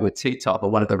missed the boat with TikTok. But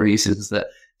one of the reasons that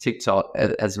TikTok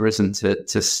has risen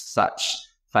to such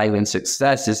fame and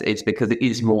success is it's because it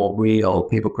is more real.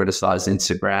 People criticize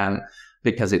Instagram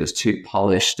because it was too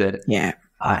polished, and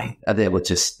there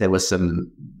were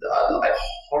some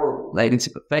horrible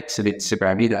negative effects of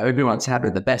Instagram. Everyone's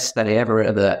having the best day ever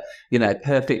at the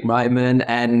perfect moment,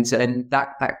 and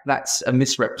that's a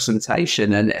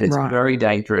misrepresentation, and it's very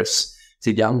dangerous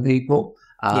to young people.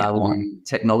 on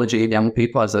technology and young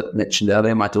people. As I mentioned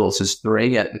earlier, my daughter's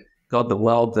 3, and God, the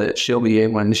world that she'll be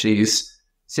in when she's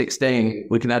 16,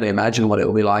 we can only imagine what it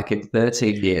will be like in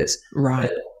 13 years. Right.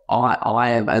 But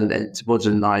I am, and Thabojan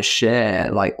and I share,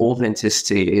 like,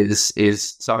 authenticity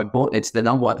is so important. It's the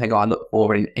number one thing I look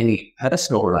for in any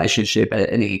personal relationship,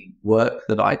 any work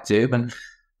that I do. And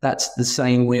that's the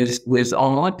same with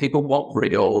online. People want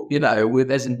real,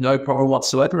 there's no problem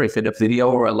whatsoever if in a video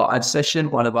or a live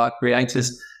session, one of our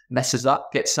creators messes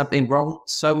up, gets something wrong.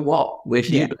 So what? We're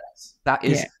humans. That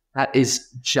is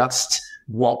just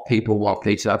what people want,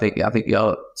 Peter. I think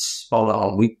you're spot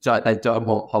on. They don't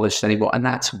want polished anymore, and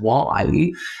that's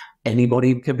why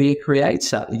anybody can be a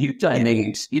creator. You don't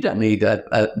need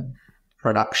a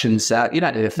production set. You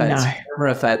don't need a fancy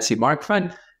camera, a fancy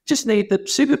microphone. Just need the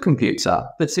supercomputer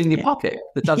that's in your pocket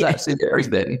that does absolutely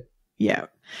everything. Yeah,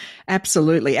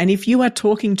 absolutely. And if you are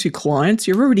talking to clients,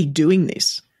 you're already doing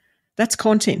this. That's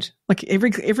content. Like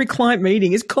every client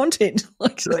meeting is content.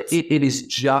 It is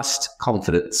just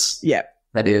confidence. Yeah.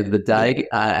 At the end of the day,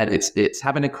 and it's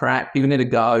having a crack, giving it a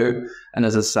go. And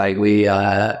as I say,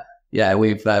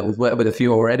 we've worked with a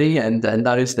few already, and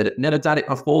those that have never done it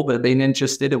before but have been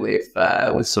interested, we've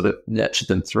sort of nurtured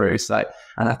them through. So,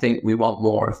 and I think we want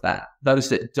more of that. Those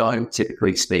that don't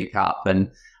typically speak up, and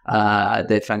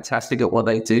they're fantastic at what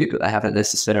they do, but they haven't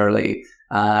necessarily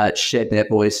shared their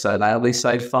voice so loudly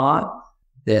so far.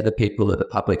 They're the people that the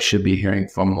public should be hearing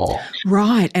from more.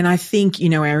 Right. And I think,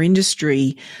 our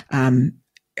industry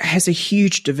has a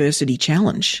huge diversity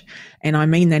challenge. And I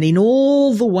mean that in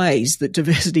all the ways that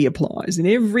diversity applies. In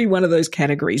every one of those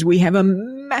categories, we have a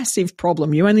massive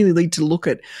problem. You only need to look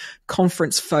at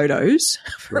conference photos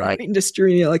for our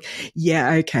industry, and you're like,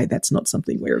 yeah, okay, that's not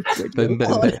something we're doing.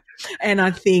 And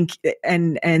I think,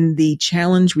 and the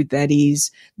challenge with that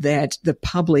is that the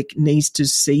public needs to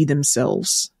see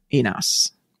themselves in us.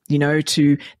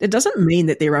 That doesn't mean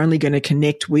that they're only going to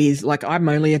connect with, like, I'm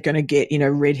only going to get,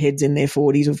 redheads in their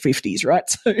 40s or 50s, right?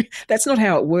 So that's not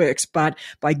how it works. But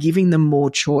by giving them more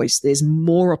choice, there's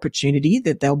more opportunity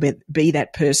that they'll be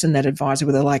that person, that advisor,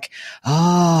 where they're like,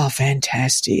 oh,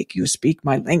 fantastic, you speak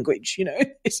my language,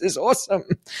 this is awesome.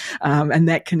 And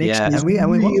that connection is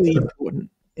really important.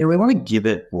 Yeah, we want to give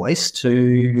it voice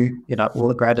to, all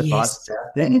the great advice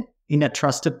out there in a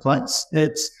trusted place.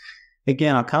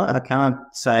 Again, I can't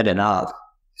say it enough.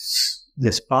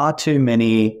 There's far too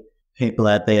many people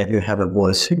out there who have a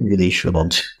voice who really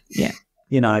shouldn't. Yeah.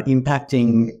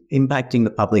 Impacting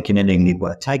the public in any new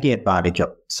way, taking advantage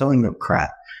of, selling them crap.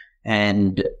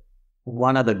 And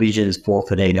one of the visions for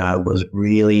Finito was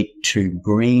really to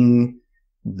bring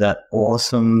the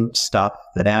awesome stuff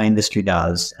that our industry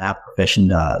does, our profession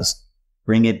does,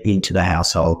 bring it into the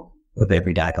household of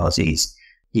everyday Aussies.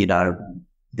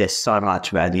 There's so much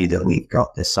value that we've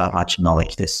got. There's so much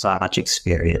knowledge. There's so much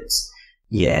experience.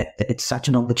 Yeah, it's such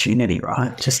an opportunity,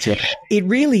 right? It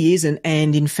really is. And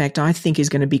in fact, I think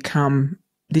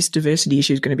this diversity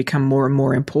issue is going to become more and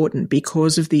more important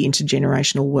because of the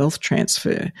intergenerational wealth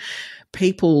transfer.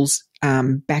 People's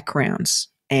backgrounds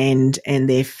and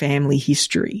their family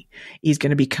history is going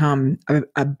to become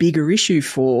a bigger issue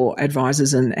for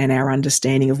advisors and our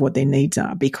understanding of what their needs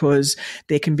are, because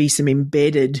there can be some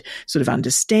embedded sort of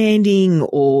understanding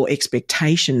or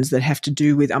expectations that have to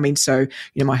do with,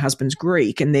 my husband's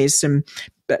Greek, and there's some,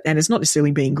 and it's not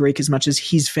necessarily being Greek as much as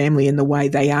his family and the way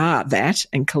they are that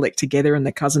and collect together, and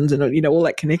the cousins and, all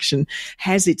that connection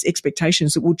has its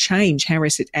expectations that will change how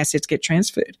assets get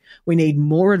transferred. We need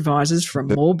more advisors from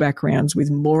more backgrounds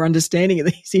with more understanding of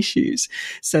these issues,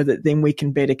 so that then we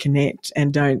can better connect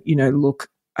and don't, look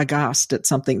aghast at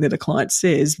something that a client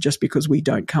says just because we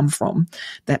don't come from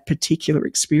that particular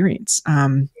experience.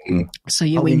 We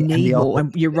need more.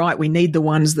 And you're right. We need the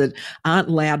ones that aren't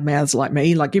loud mouths like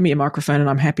me, like, give me a microphone and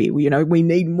I'm happy. We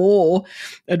need more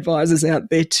advisors out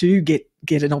there to get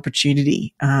an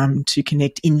opportunity to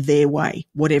connect in their way,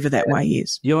 whatever that way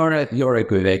is. You're a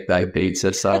good egg, though,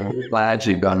 Peter. So I'm glad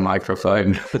you've got a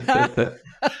microphone.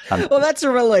 Well, that's a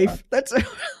relief. That's a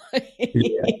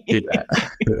relief. Yeah.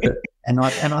 And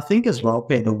I think as well,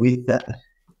 Peter, with that,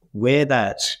 where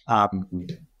that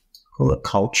call it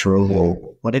cultural or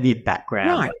whatever your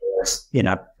background,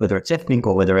 right, whether it's ethnic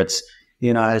or whether it's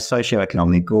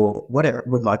socioeconomic or whatever,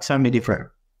 with like so many different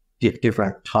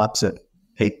types of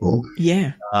people.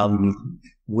 Yeah.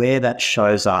 Where that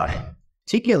shows up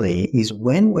particularly is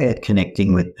when we're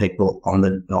connecting with people on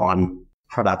the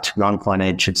non-product,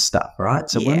 non-financial stuff, right?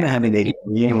 So when we're having these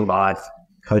real life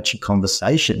coaching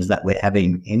conversations that we're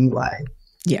having anyway,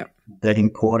 the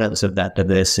importance of that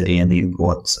diversity and the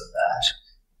importance of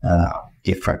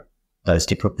that those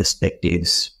different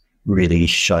perspectives really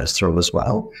shows through as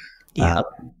well. Yeah.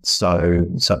 So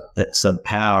it's the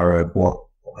power of what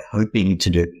we're hoping to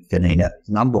do, Finito.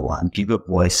 Number one, give a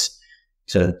voice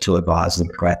to advisors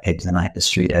and create people in the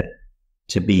industry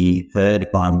to be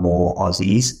heard by more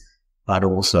Aussies, but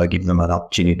also give them an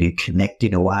opportunity to connect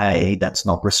in a way that's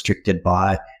not restricted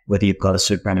by whether you've got a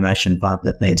superannuation fund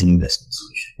that needs an investment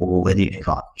solution or whether you've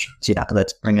got,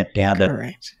 let's bring it down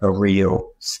to a real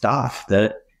stuff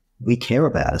that we care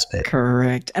about as people.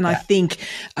 Correct. And I think,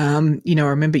 I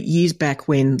remember years back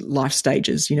when life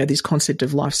stages, this concept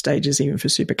of life stages even for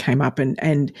super came up.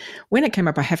 And when it came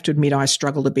up, I have to admit I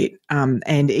struggled a bit,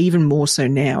 and even more so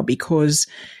now, because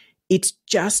it's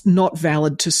just not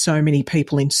valid to so many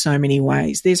people in so many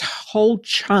ways. There's whole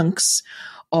chunks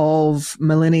of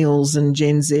millennials and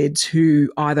Gen Zs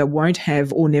who either won't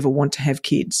have or never want to have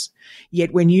kids.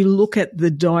 Yet when you look at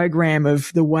the diagram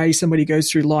of the way somebody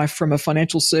goes through life from a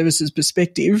financial services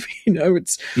perspective,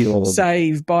 it's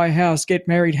save, buy a house, get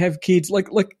married, have kids. Like,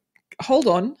 hold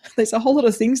on. There's a whole lot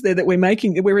of things there that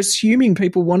we're assuming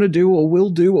people want to do or will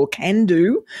do or can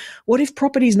do. What if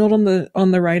property's not on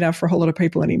the radar for a whole lot of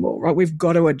people anymore, right? We've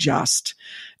got to adjust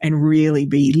and really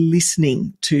be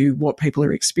listening to what people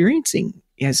are experiencing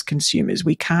as consumers.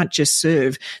 We can't just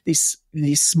serve this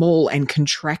small and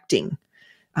contracting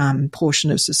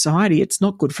portion of society. It's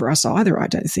not good for us either, I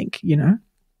don't think,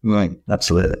 Right,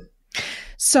 absolutely.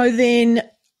 So then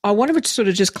I wanted to sort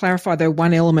of just clarify, though,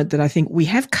 one element that I think we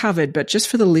have covered, but just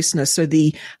for the listener. So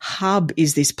the hub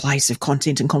is this place of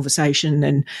content and conversation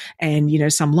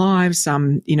and some live,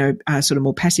 some, sort of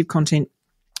more passive content.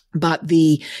 But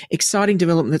the exciting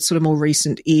development that's sort of more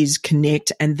recent is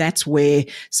Connect, and that's where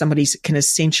somebody can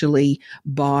essentially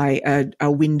buy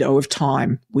a window of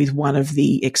time with one of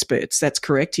the experts. That's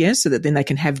correct, yes? So that then they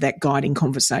can have that guiding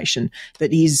conversation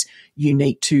that is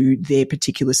unique to their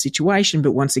particular situation,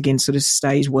 but once again sort of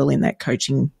stays well in that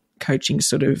coaching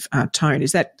sort of tone.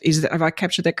 Is that have I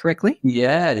captured that correctly?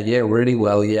 Yeah, really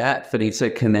well. Yeah, Finito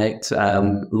Connect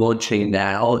launching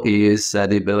now is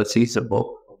the ability to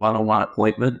book one-on-one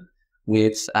appointment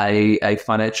with a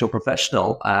financial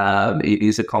professional. It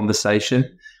is a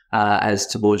conversation, as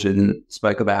Thabojan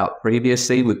spoke about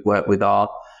previously. We've worked with our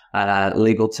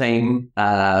legal team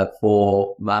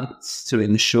for months to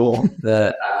ensure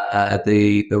that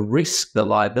the risk, the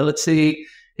liability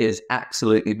is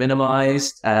absolutely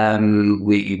minimized.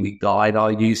 We guide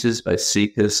our users, both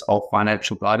seekers of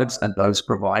financial guidance and those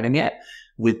providing it,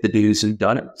 with the do's and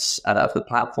don'ts of the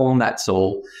platform. That's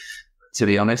all. To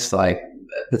be honest,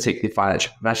 particularly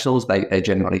financial professionals, they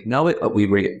generally know it, but we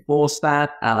reinforce that.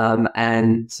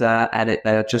 They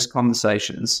are just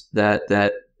conversations that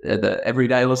the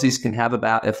everyday Aussies can have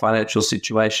about their financial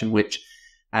situation, which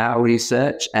our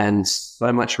research and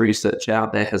so much research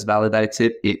out there has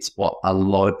validated. It's what a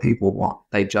lot of people want.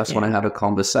 They just want to have a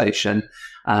conversation,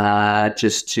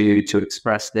 just to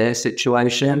express their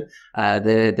situation,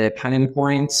 their pain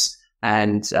points,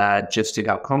 and just to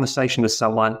have a conversation with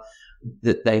someone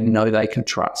that they know they can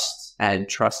trust. And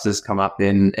trust has come up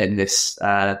in this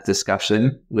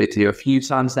discussion with you a few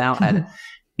times now, and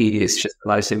it is just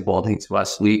the most important thing to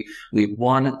us. We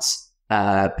want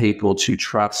people to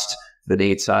trust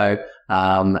Finito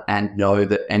and know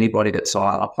that anybody that's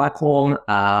on our platform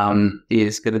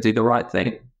is going to do the right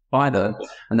thing by them.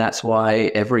 And that's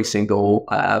why every single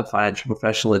financial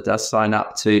professional that does sign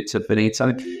up to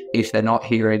Finito, if they're not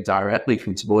hearing directly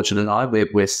from Thabojan and I, we're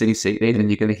CC'd in, and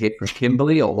you're going to hear from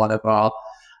Kimberly or one of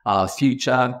our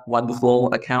future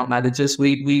wonderful account managers.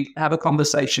 We have a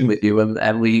conversation with you,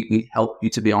 and we help you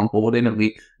to be onboarded, and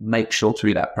we make sure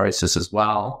through that process as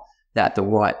well that the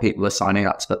right people are signing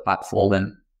up to the platform.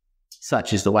 And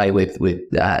such is the way with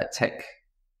tech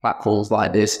platforms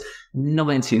like this.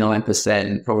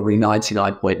 99%, probably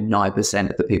 99.9%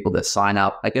 of the people that sign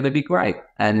up are going to be great,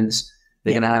 and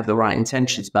they're going to have the right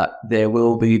intentions, but there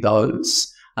will be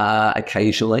those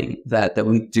occasionally that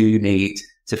we do need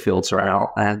to filter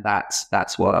out, and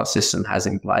that's what our system has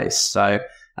in place. So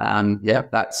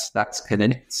that's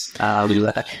Connect.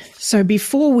 So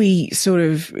before we sort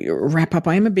of wrap up,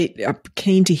 I am a bit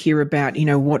keen to hear about,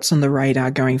 what's on the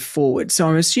radar going forward. So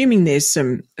I'm assuming there's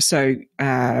some,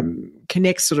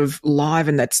 Connect sort of live,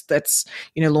 and that's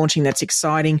launching. That's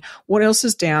exciting. What else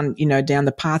is down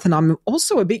the path? And I'm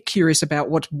also a bit curious about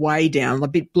what's way down, a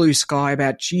bit blue sky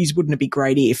about, geez, wouldn't it be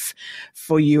great if,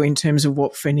 for you, in terms of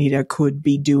what Finito could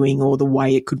be doing or the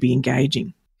way it could be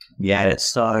engaging? Yeah,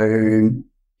 so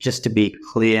just to be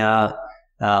clear,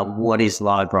 what is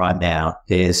live right now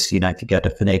is, if you go to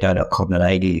finito.com.au,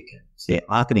 you can see a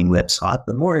marketing website,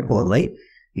 but more importantly,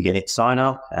 you get it sign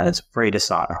up, and it's free to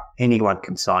sign up. Anyone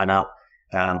can sign up.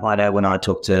 I know when I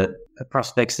talk to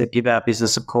prospects that give our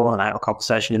business a call and have a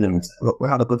conversation with them and say, look, we're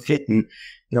not a good fit and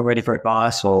you're ready for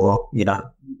advice, or,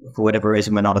 for whatever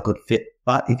reason, we're not a good fit.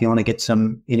 But if you want to get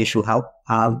some initial help,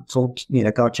 go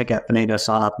and check out Finito,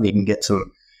 sign up, and you can get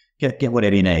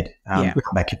whatever you need. Come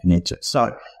back if you need to.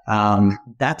 So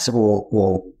that's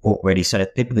all already set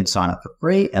up. People can sign up for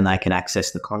free and they can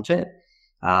access the content.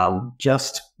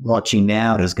 Just launching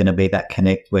now is going to be that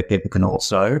connect where people can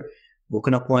also book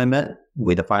an appointment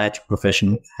with a financial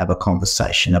professional, have a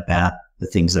conversation about the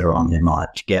things that are on their mind,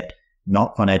 to get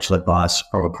not financial advice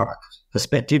from a product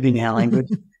perspective in our language,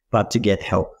 but to get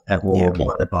help at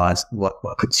what advice, what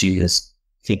consumers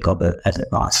think of it as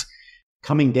advice.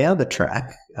 Coming down the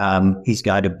track is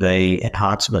going to be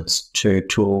enhancements to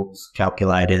tools,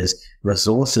 calculators,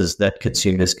 resources that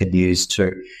consumers can use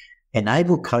to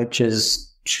enable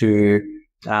coaches to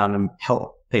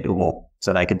help people more.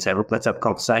 So they can say, look, let's have a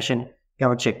conversation,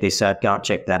 go and check this out, go and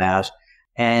check that out.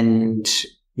 And,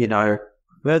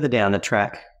 further down the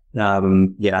track,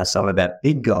 some of our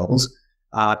big goals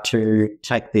are to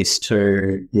take this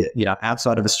to,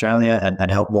 outside of Australia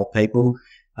and help more people.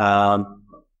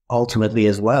 Ultimately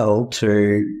as well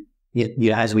to,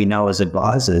 as we know as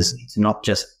advisors, it's not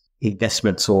just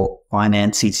investments or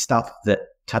financing stuff that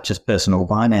touches personal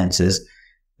finances,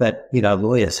 but,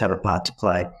 lawyers have a part to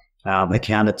play.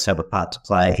 Accountants have a part to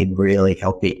play in really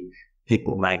helping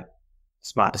people make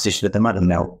smart decisions with their money.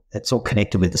 Now, it's all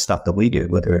connected with the stuff that we do,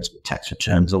 whether it's tax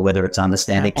returns or whether it's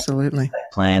understanding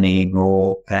planning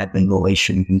or admin law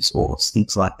issues or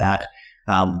things like that.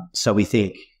 So we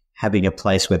think having a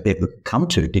place where people can come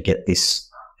to get this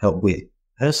help with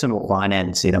personal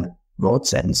finance in a broad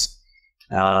sense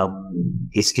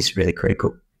is really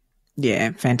critical.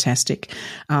 Yeah, fantastic.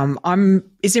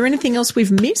 Is there anything else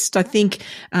we've missed? I think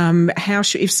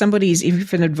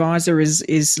if an advisor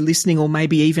is listening, or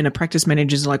maybe even a practice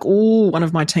manager is like, oh, one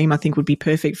of my team I think would be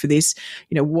perfect for this.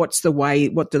 What's the way?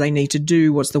 What do they need to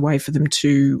do? What's the way for them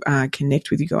to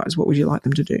connect with you guys? What would you like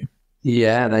them to do?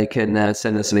 Yeah, they can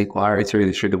send us an inquiry through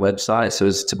the website. So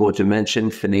as Thabojan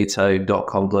mentioned,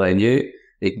 finito.com.au. You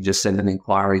can just send an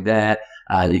inquiry there.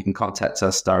 You can contact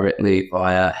us directly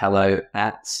via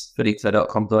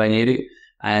hello@finito.com.au,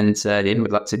 and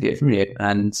we'd love to hear from you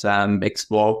and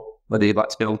explore whether you'd like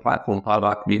to be on the platform, part of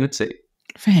our community.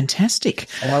 Fantastic.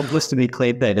 Well, just to be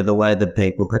clear, Peter, the way that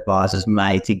people, advisors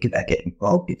may think about getting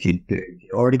involved, if you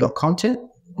already got content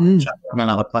on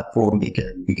another platform, you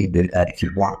can do that. If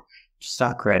you want to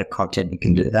start creating content, you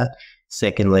can do that.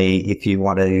 Secondly, if you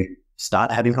want to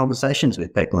start having conversations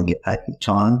with people and get paid for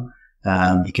time,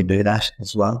 you can do that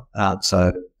as well.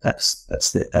 So that's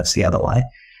the other way.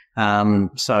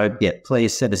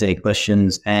 Please send us any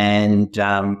questions, and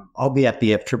I'll be at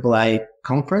the FAAA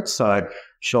conference, so I'm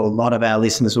sure a lot of our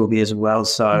listeners will be as well.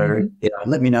 So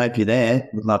let me know if you're there.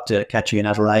 We'd love to catch you in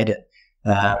Adelaide,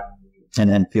 and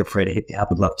then feel free to hit me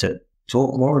up. We'd love to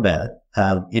talk more about it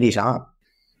anytime.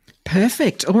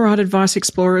 Perfect. All right, Advice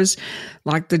Explorers.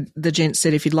 Like the gent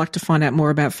said, if you'd like to find out more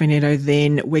about Finito,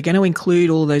 then we're going to include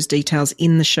all those details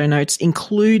in the show notes,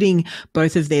 including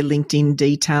both of their LinkedIn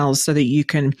details, so that you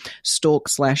can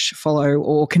stalk/follow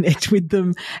or connect with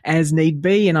them as need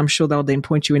be. And I'm sure they'll then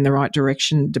point you in the right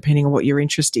direction depending on what your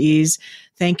interest is.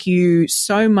 Thank you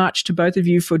so much to both of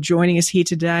you for joining us here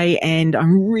today. And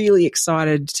I'm really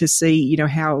excited to see,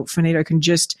 how Finito can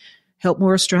just help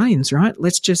more Australians, right?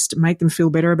 Let's just make them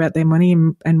feel better about their money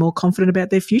and more confident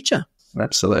about their future.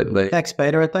 Absolutely. Thanks,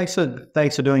 Peter. Thanks for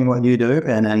doing what you do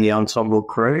and the Ensombl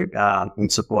crew in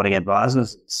supporting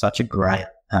advisors. It's such a great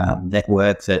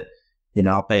network that,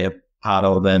 I'll be a part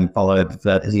of and follow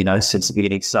since the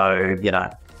beginning. So,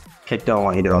 keep doing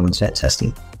what you're doing. It's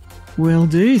fantastic. Will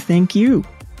do. Thank you.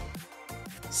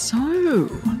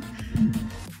 So,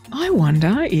 I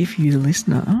wonder if you, the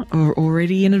listener, are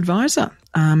already an advisor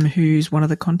who's one of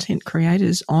the content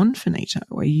creators on Finito.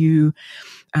 Are you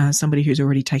somebody who's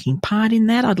already taking part in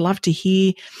that? I'd love to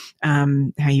hear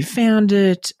how you found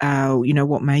it,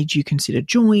 what made you consider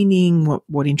joining,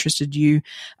 what interested you,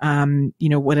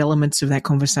 what elements of that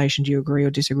conversation do you agree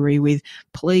or disagree with.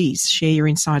 Please share your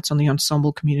insights on the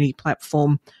Ensombl community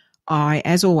platform. I,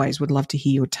 as always, would love to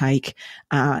hear your take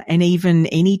and even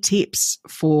any tips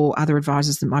for other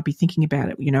advisors that might be thinking about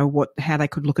it, how they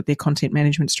could look at their content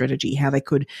management strategy, how they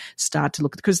could start to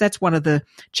look, because that's one of the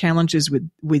challenges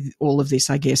with all of this,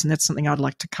 I guess, and that's something I'd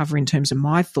like to cover in terms of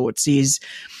my thoughts is,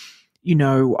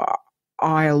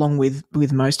 I, along with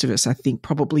most of us, I think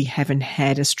probably haven't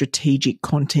had a strategic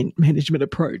content management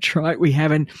approach, right? We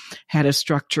haven't had a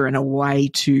structure and a way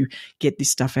to get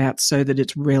this stuff out so that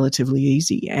it's relatively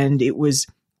easy. And it was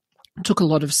took a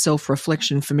lot of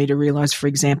self-reflection for me to realize, for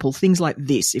example, things like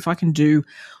this. If I can do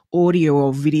audio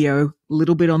or video a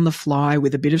little bit on the fly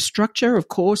with a bit of structure, of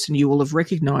course, and you will have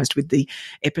recognized with the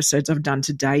episodes I've done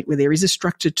to date where there is a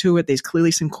structure to it, there's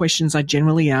clearly some questions I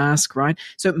generally ask, right?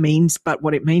 But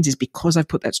what it means is because I've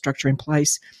put that structure in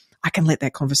place, I can let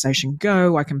that conversation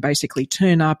go. I can basically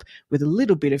turn up with a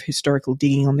little bit of historical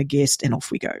digging on the guest and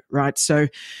off we go, right? So,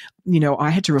 I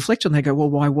had to reflect on that, go, well,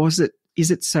 why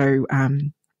is it so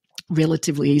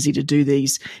relatively easy to do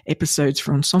these episodes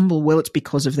for Ensombl? Well, it's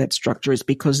because of that structure. It's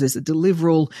because there's a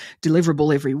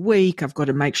deliverable every week. I've got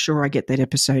to make sure I get that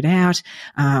episode out.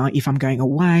 If I'm going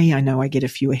away, I know I get a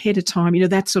few ahead of time,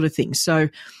 that sort of thing. So,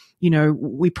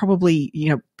 we probably,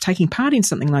 taking part in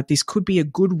something like this could be a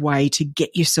good way to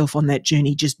get yourself on that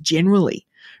journey just generally,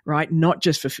 right? Not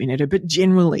just for Finito, but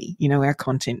generally, our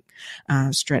content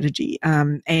strategy.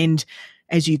 And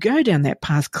as you go down that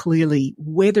path, clearly,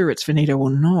 whether it's Finito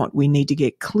or not, we need to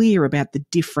get clear about the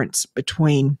difference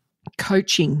between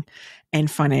coaching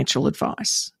and financial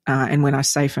advice. And when I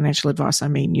say financial advice, I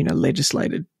mean,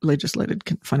 legislated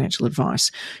financial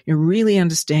advice. You're really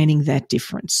understanding that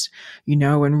difference,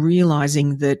 and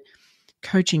realizing that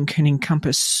coaching can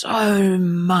encompass so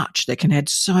much, that can add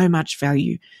so much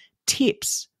value.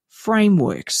 Tips,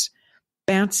 frameworks,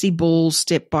 bouncy balls,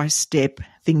 step-by-step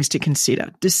things to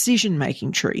consider,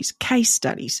 decision-making trees, case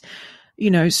studies,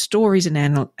 stories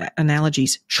and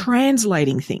analogies,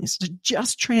 translating things,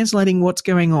 just translating what's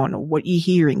going on or what you're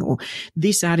hearing or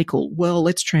this article. Well,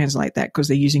 let's translate that because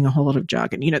they're using a whole lot of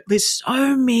jargon. There's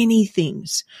so many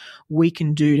things we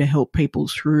can do to help people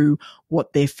through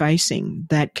what they're facing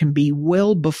that can be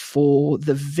well before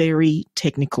the very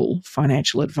technical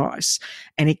financial advice,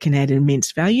 and it can add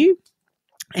immense value.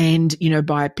 And,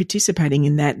 by participating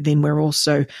in that, then we're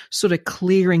also sort of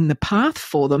clearing the path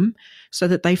for them so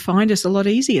that they find us a lot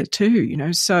easier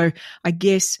too, So I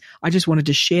guess I just wanted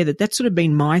to share that that's sort of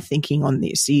been my thinking on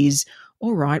this is,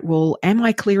 all right, well, am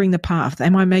I clearing the path?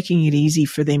 Am I making it easy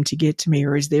for them to get to me?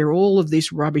 Or is there all of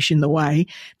this rubbish in the way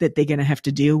that they're going to have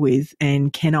to deal with?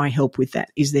 And can I help with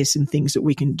that? Is there some things that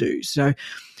we can do? So,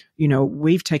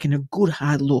 we've taken a good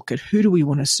hard look at who do we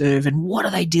want to serve and what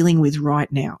are they dealing with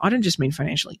right now? I don't just mean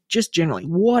financially, just generally.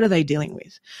 What are they dealing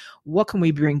with? What can we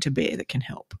bring to bear that can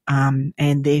help?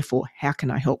 And therefore, how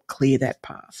can I help clear that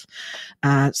path?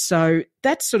 So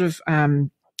that's sort of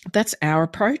that's our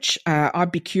approach.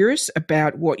 I'd be curious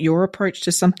about what your approach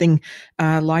to something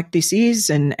like this is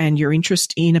and your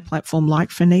interest in a platform like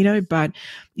Finito. But,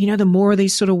 the more of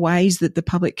these sort of ways that the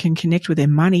public can connect with their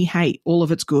money, hey, all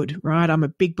of it's good, right? I'm a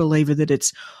big believer that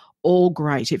it's all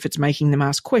great if it's making them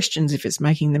ask questions, if it's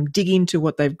making them dig into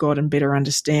what they've got and better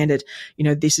understand it.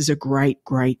 This is a great,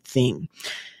 great thing.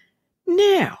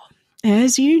 Now,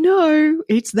 as you know,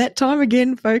 it's that time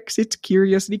again, folks. It's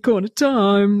Curiosity Corner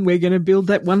time. We're going to build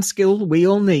that one skill we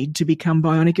all need to become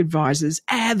bionic advisors,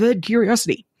 avid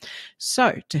curiosity.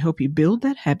 So to help you build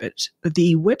that habit,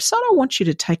 the website I want you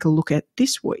to take a look at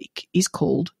this week is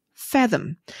called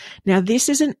Fathom. Now, this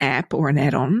is an app or an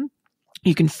add-on.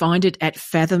 You can find it at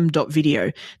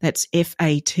fathom.video. That's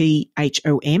fathom.video.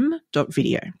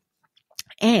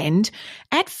 And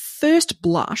at first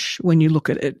blush, when you look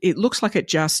at it, it looks like it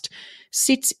just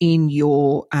sits in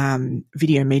your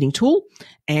video meeting tool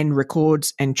and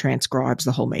records and transcribes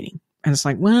the whole meeting. And it's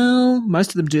like, well, most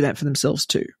of them do that for themselves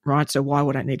too, right? So why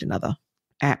would I need another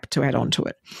app to add on to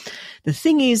it? The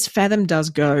thing is, Fathom does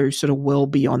go sort of well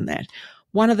beyond that.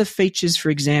 One of the features, for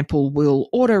example, will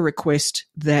auto-request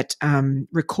that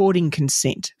recording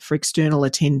consent for external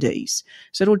attendees.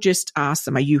 So it'll just ask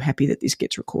them, are you happy that this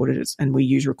gets recorded? And we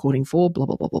use recording for blah,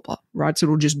 blah, blah, blah, blah, right? So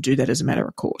it'll just do that as a matter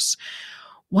of course.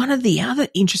 One of the other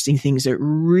interesting things that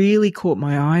really caught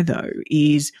my eye, though,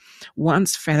 is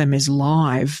once Fathom is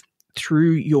live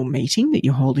through your meeting that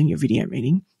you're holding, your video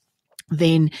meeting,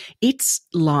 then it's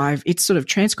live, it's sort of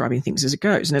transcribing things as it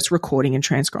goes, and it's recording and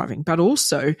transcribing. But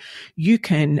also you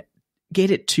can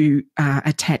get it to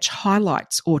attach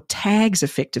highlights or tags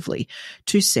effectively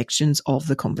to sections of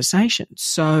the conversation.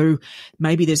 So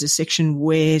maybe there's a section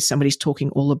where somebody's talking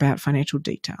all about financial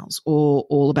details or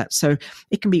all about, so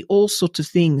it can be all sorts of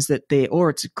things that or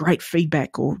it's great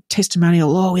feedback or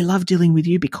testimonial. Oh, we love dealing with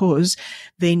you, because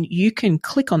then you can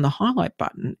click on the highlight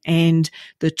button and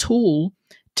the tool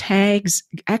tags,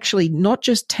 actually not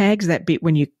just tags that bit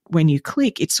when you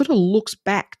click, it sort of looks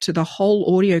back to the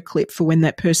whole audio clip for when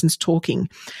that person's talking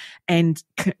and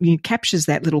captures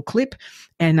that little clip,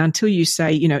 and until you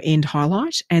say, end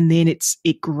highlight, and then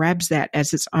it grabs that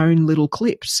as its own little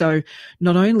clip. So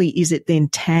not only is it then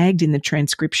tagged in the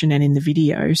transcription and in the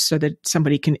video so that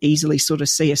somebody can easily sort of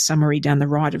see a summary down the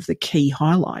right of the key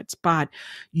highlights, but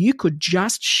you could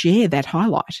just share that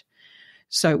highlight.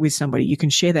 So with somebody, you can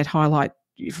share that highlight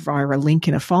via a link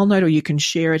in a file note, or you can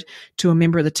share it to a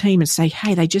member of the team and say,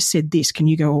 hey, they just said this. Can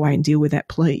you go away and deal with that,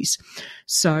 please?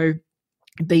 So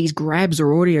these grabs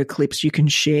or audio clips you can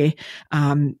share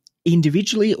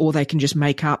individually, or they can just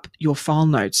make up your file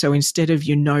notes. So instead of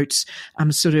your notes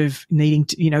sort of needing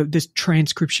to, this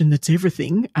transcription that's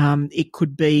everything, it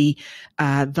could be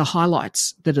the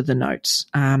highlights that are the notes,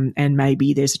 and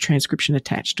maybe there's a transcription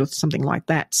attached or something like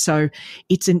that. So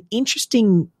it's an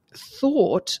interesting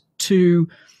thought to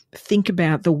think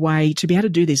about the way to be able to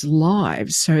do this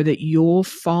live so that your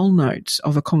file notes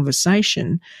of a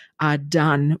conversation are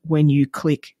done when you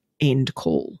click end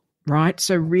call, right?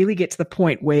 So really get to the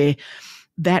point where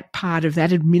that part of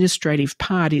that administrative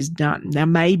part is done. Now,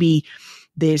 maybe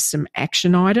there's some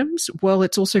action items. Well,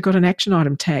 it's also got an action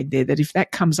item tag there that if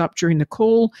that comes up during the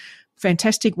call,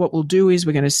 fantastic. What we'll do is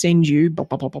we're going to send you blah,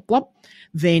 blah, blah, blah, blah.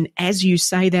 Then as you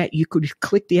say that, you could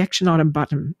click the action item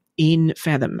button in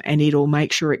Fathom and it'll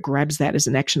make sure it grabs that as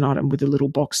an action item with a little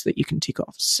box that you can tick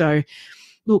off. So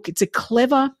look, it's a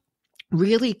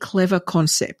really clever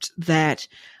concept that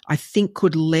I think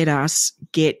could let us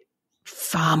get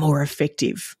far more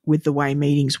effective with the way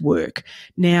meetings work.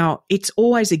 Now, it's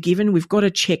always a given. We've got to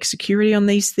check security on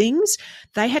these things.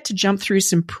 They had to jump through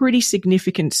some pretty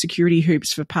significant security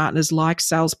hoops for partners like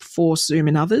Salesforce, Zoom,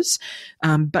 and others.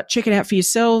 But check it out for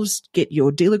yourselves. Get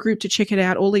your dealer group to check it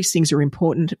out. All these things are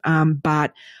important.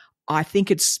 But I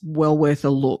think it's well worth a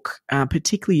look,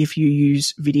 particularly if you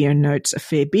use video notes a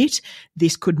fair bit.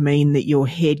 This could mean that your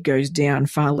head goes down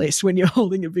far less when you're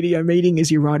holding a video meeting as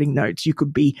you're writing notes. You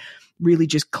could be really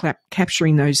just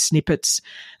capturing those snippets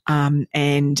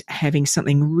and having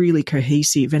something really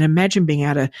cohesive. And imagine being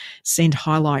able to send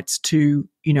highlights to,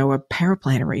 a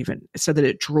paraplanner even, so that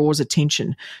it draws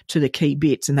attention to the key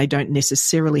bits and they don't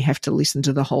necessarily have to listen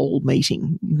to the whole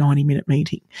meeting, 90-minute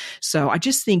meeting. So I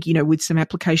just think, with some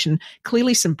application,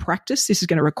 clearly some practice, this is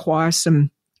going to require some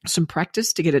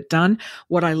practice to get it done.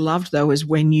 What I loved though is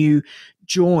when you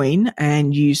join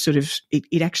and you sort of,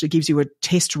 it actually gives you a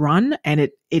test run and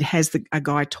it has a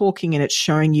guy talking and it's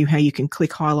showing you how you can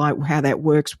click highlight, how that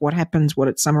works, what happens, what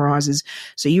it summarizes.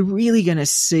 So you're really going to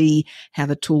see how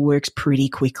the tool works pretty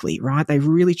quickly, right? They've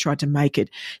really tried to make it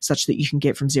such that you can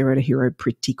get from zero to hero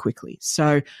pretty quickly.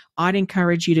 So I'd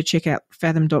encourage you to check out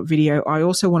fathom.video. I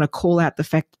also want to call out the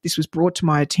fact that this was brought to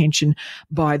my attention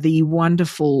by the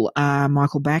wonderful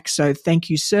Michael Back. So thank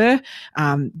you, sir.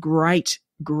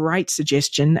 Great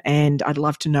suggestion, and I'd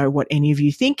love to know what any of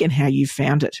you think and how you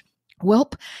found it. Well,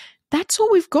 that's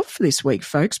all we've got for this week,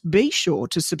 folks. Be sure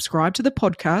to subscribe to the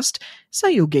podcast so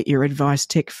you'll get your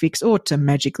AdviceTech fix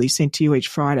magically sent to you each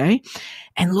Friday.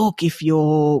 And look, if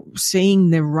you're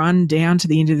seeing the run down to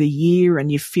the end of the year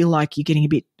and you feel like you're getting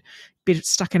a bit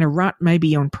stuck in a rut,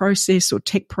 maybe on process or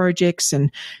tech projects,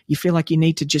 and you feel like you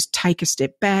need to just take a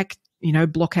step back,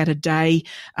 block out a day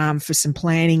for some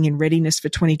planning and readiness for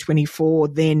 2024,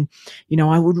 then,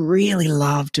 I would really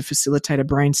love to facilitate a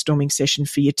brainstorming session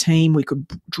for your team. We could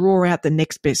draw out the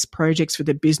next best projects for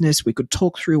the business. We could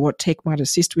talk through what tech might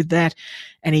assist with that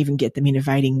and even get them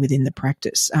innovating within the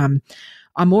practice.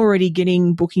 I'm already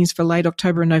getting bookings for late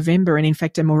October and November, and in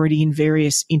fact, I'm already in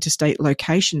various interstate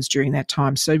locations during that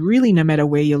time. So really, no matter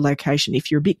where your location,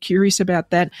 if you're a bit curious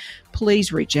about that,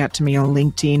 please reach out to me on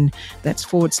LinkedIn. That's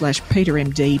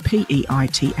 /PeitaMD,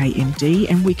 PEITAMD,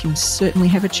 and we can certainly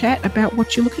have a chat about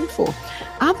what you're looking for.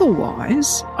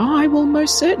 Otherwise, I will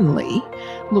most certainly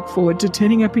look forward to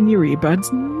turning up in your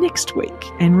earbuds next week.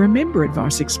 And remember,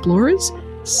 Advice Explorers,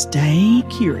 stay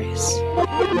curious.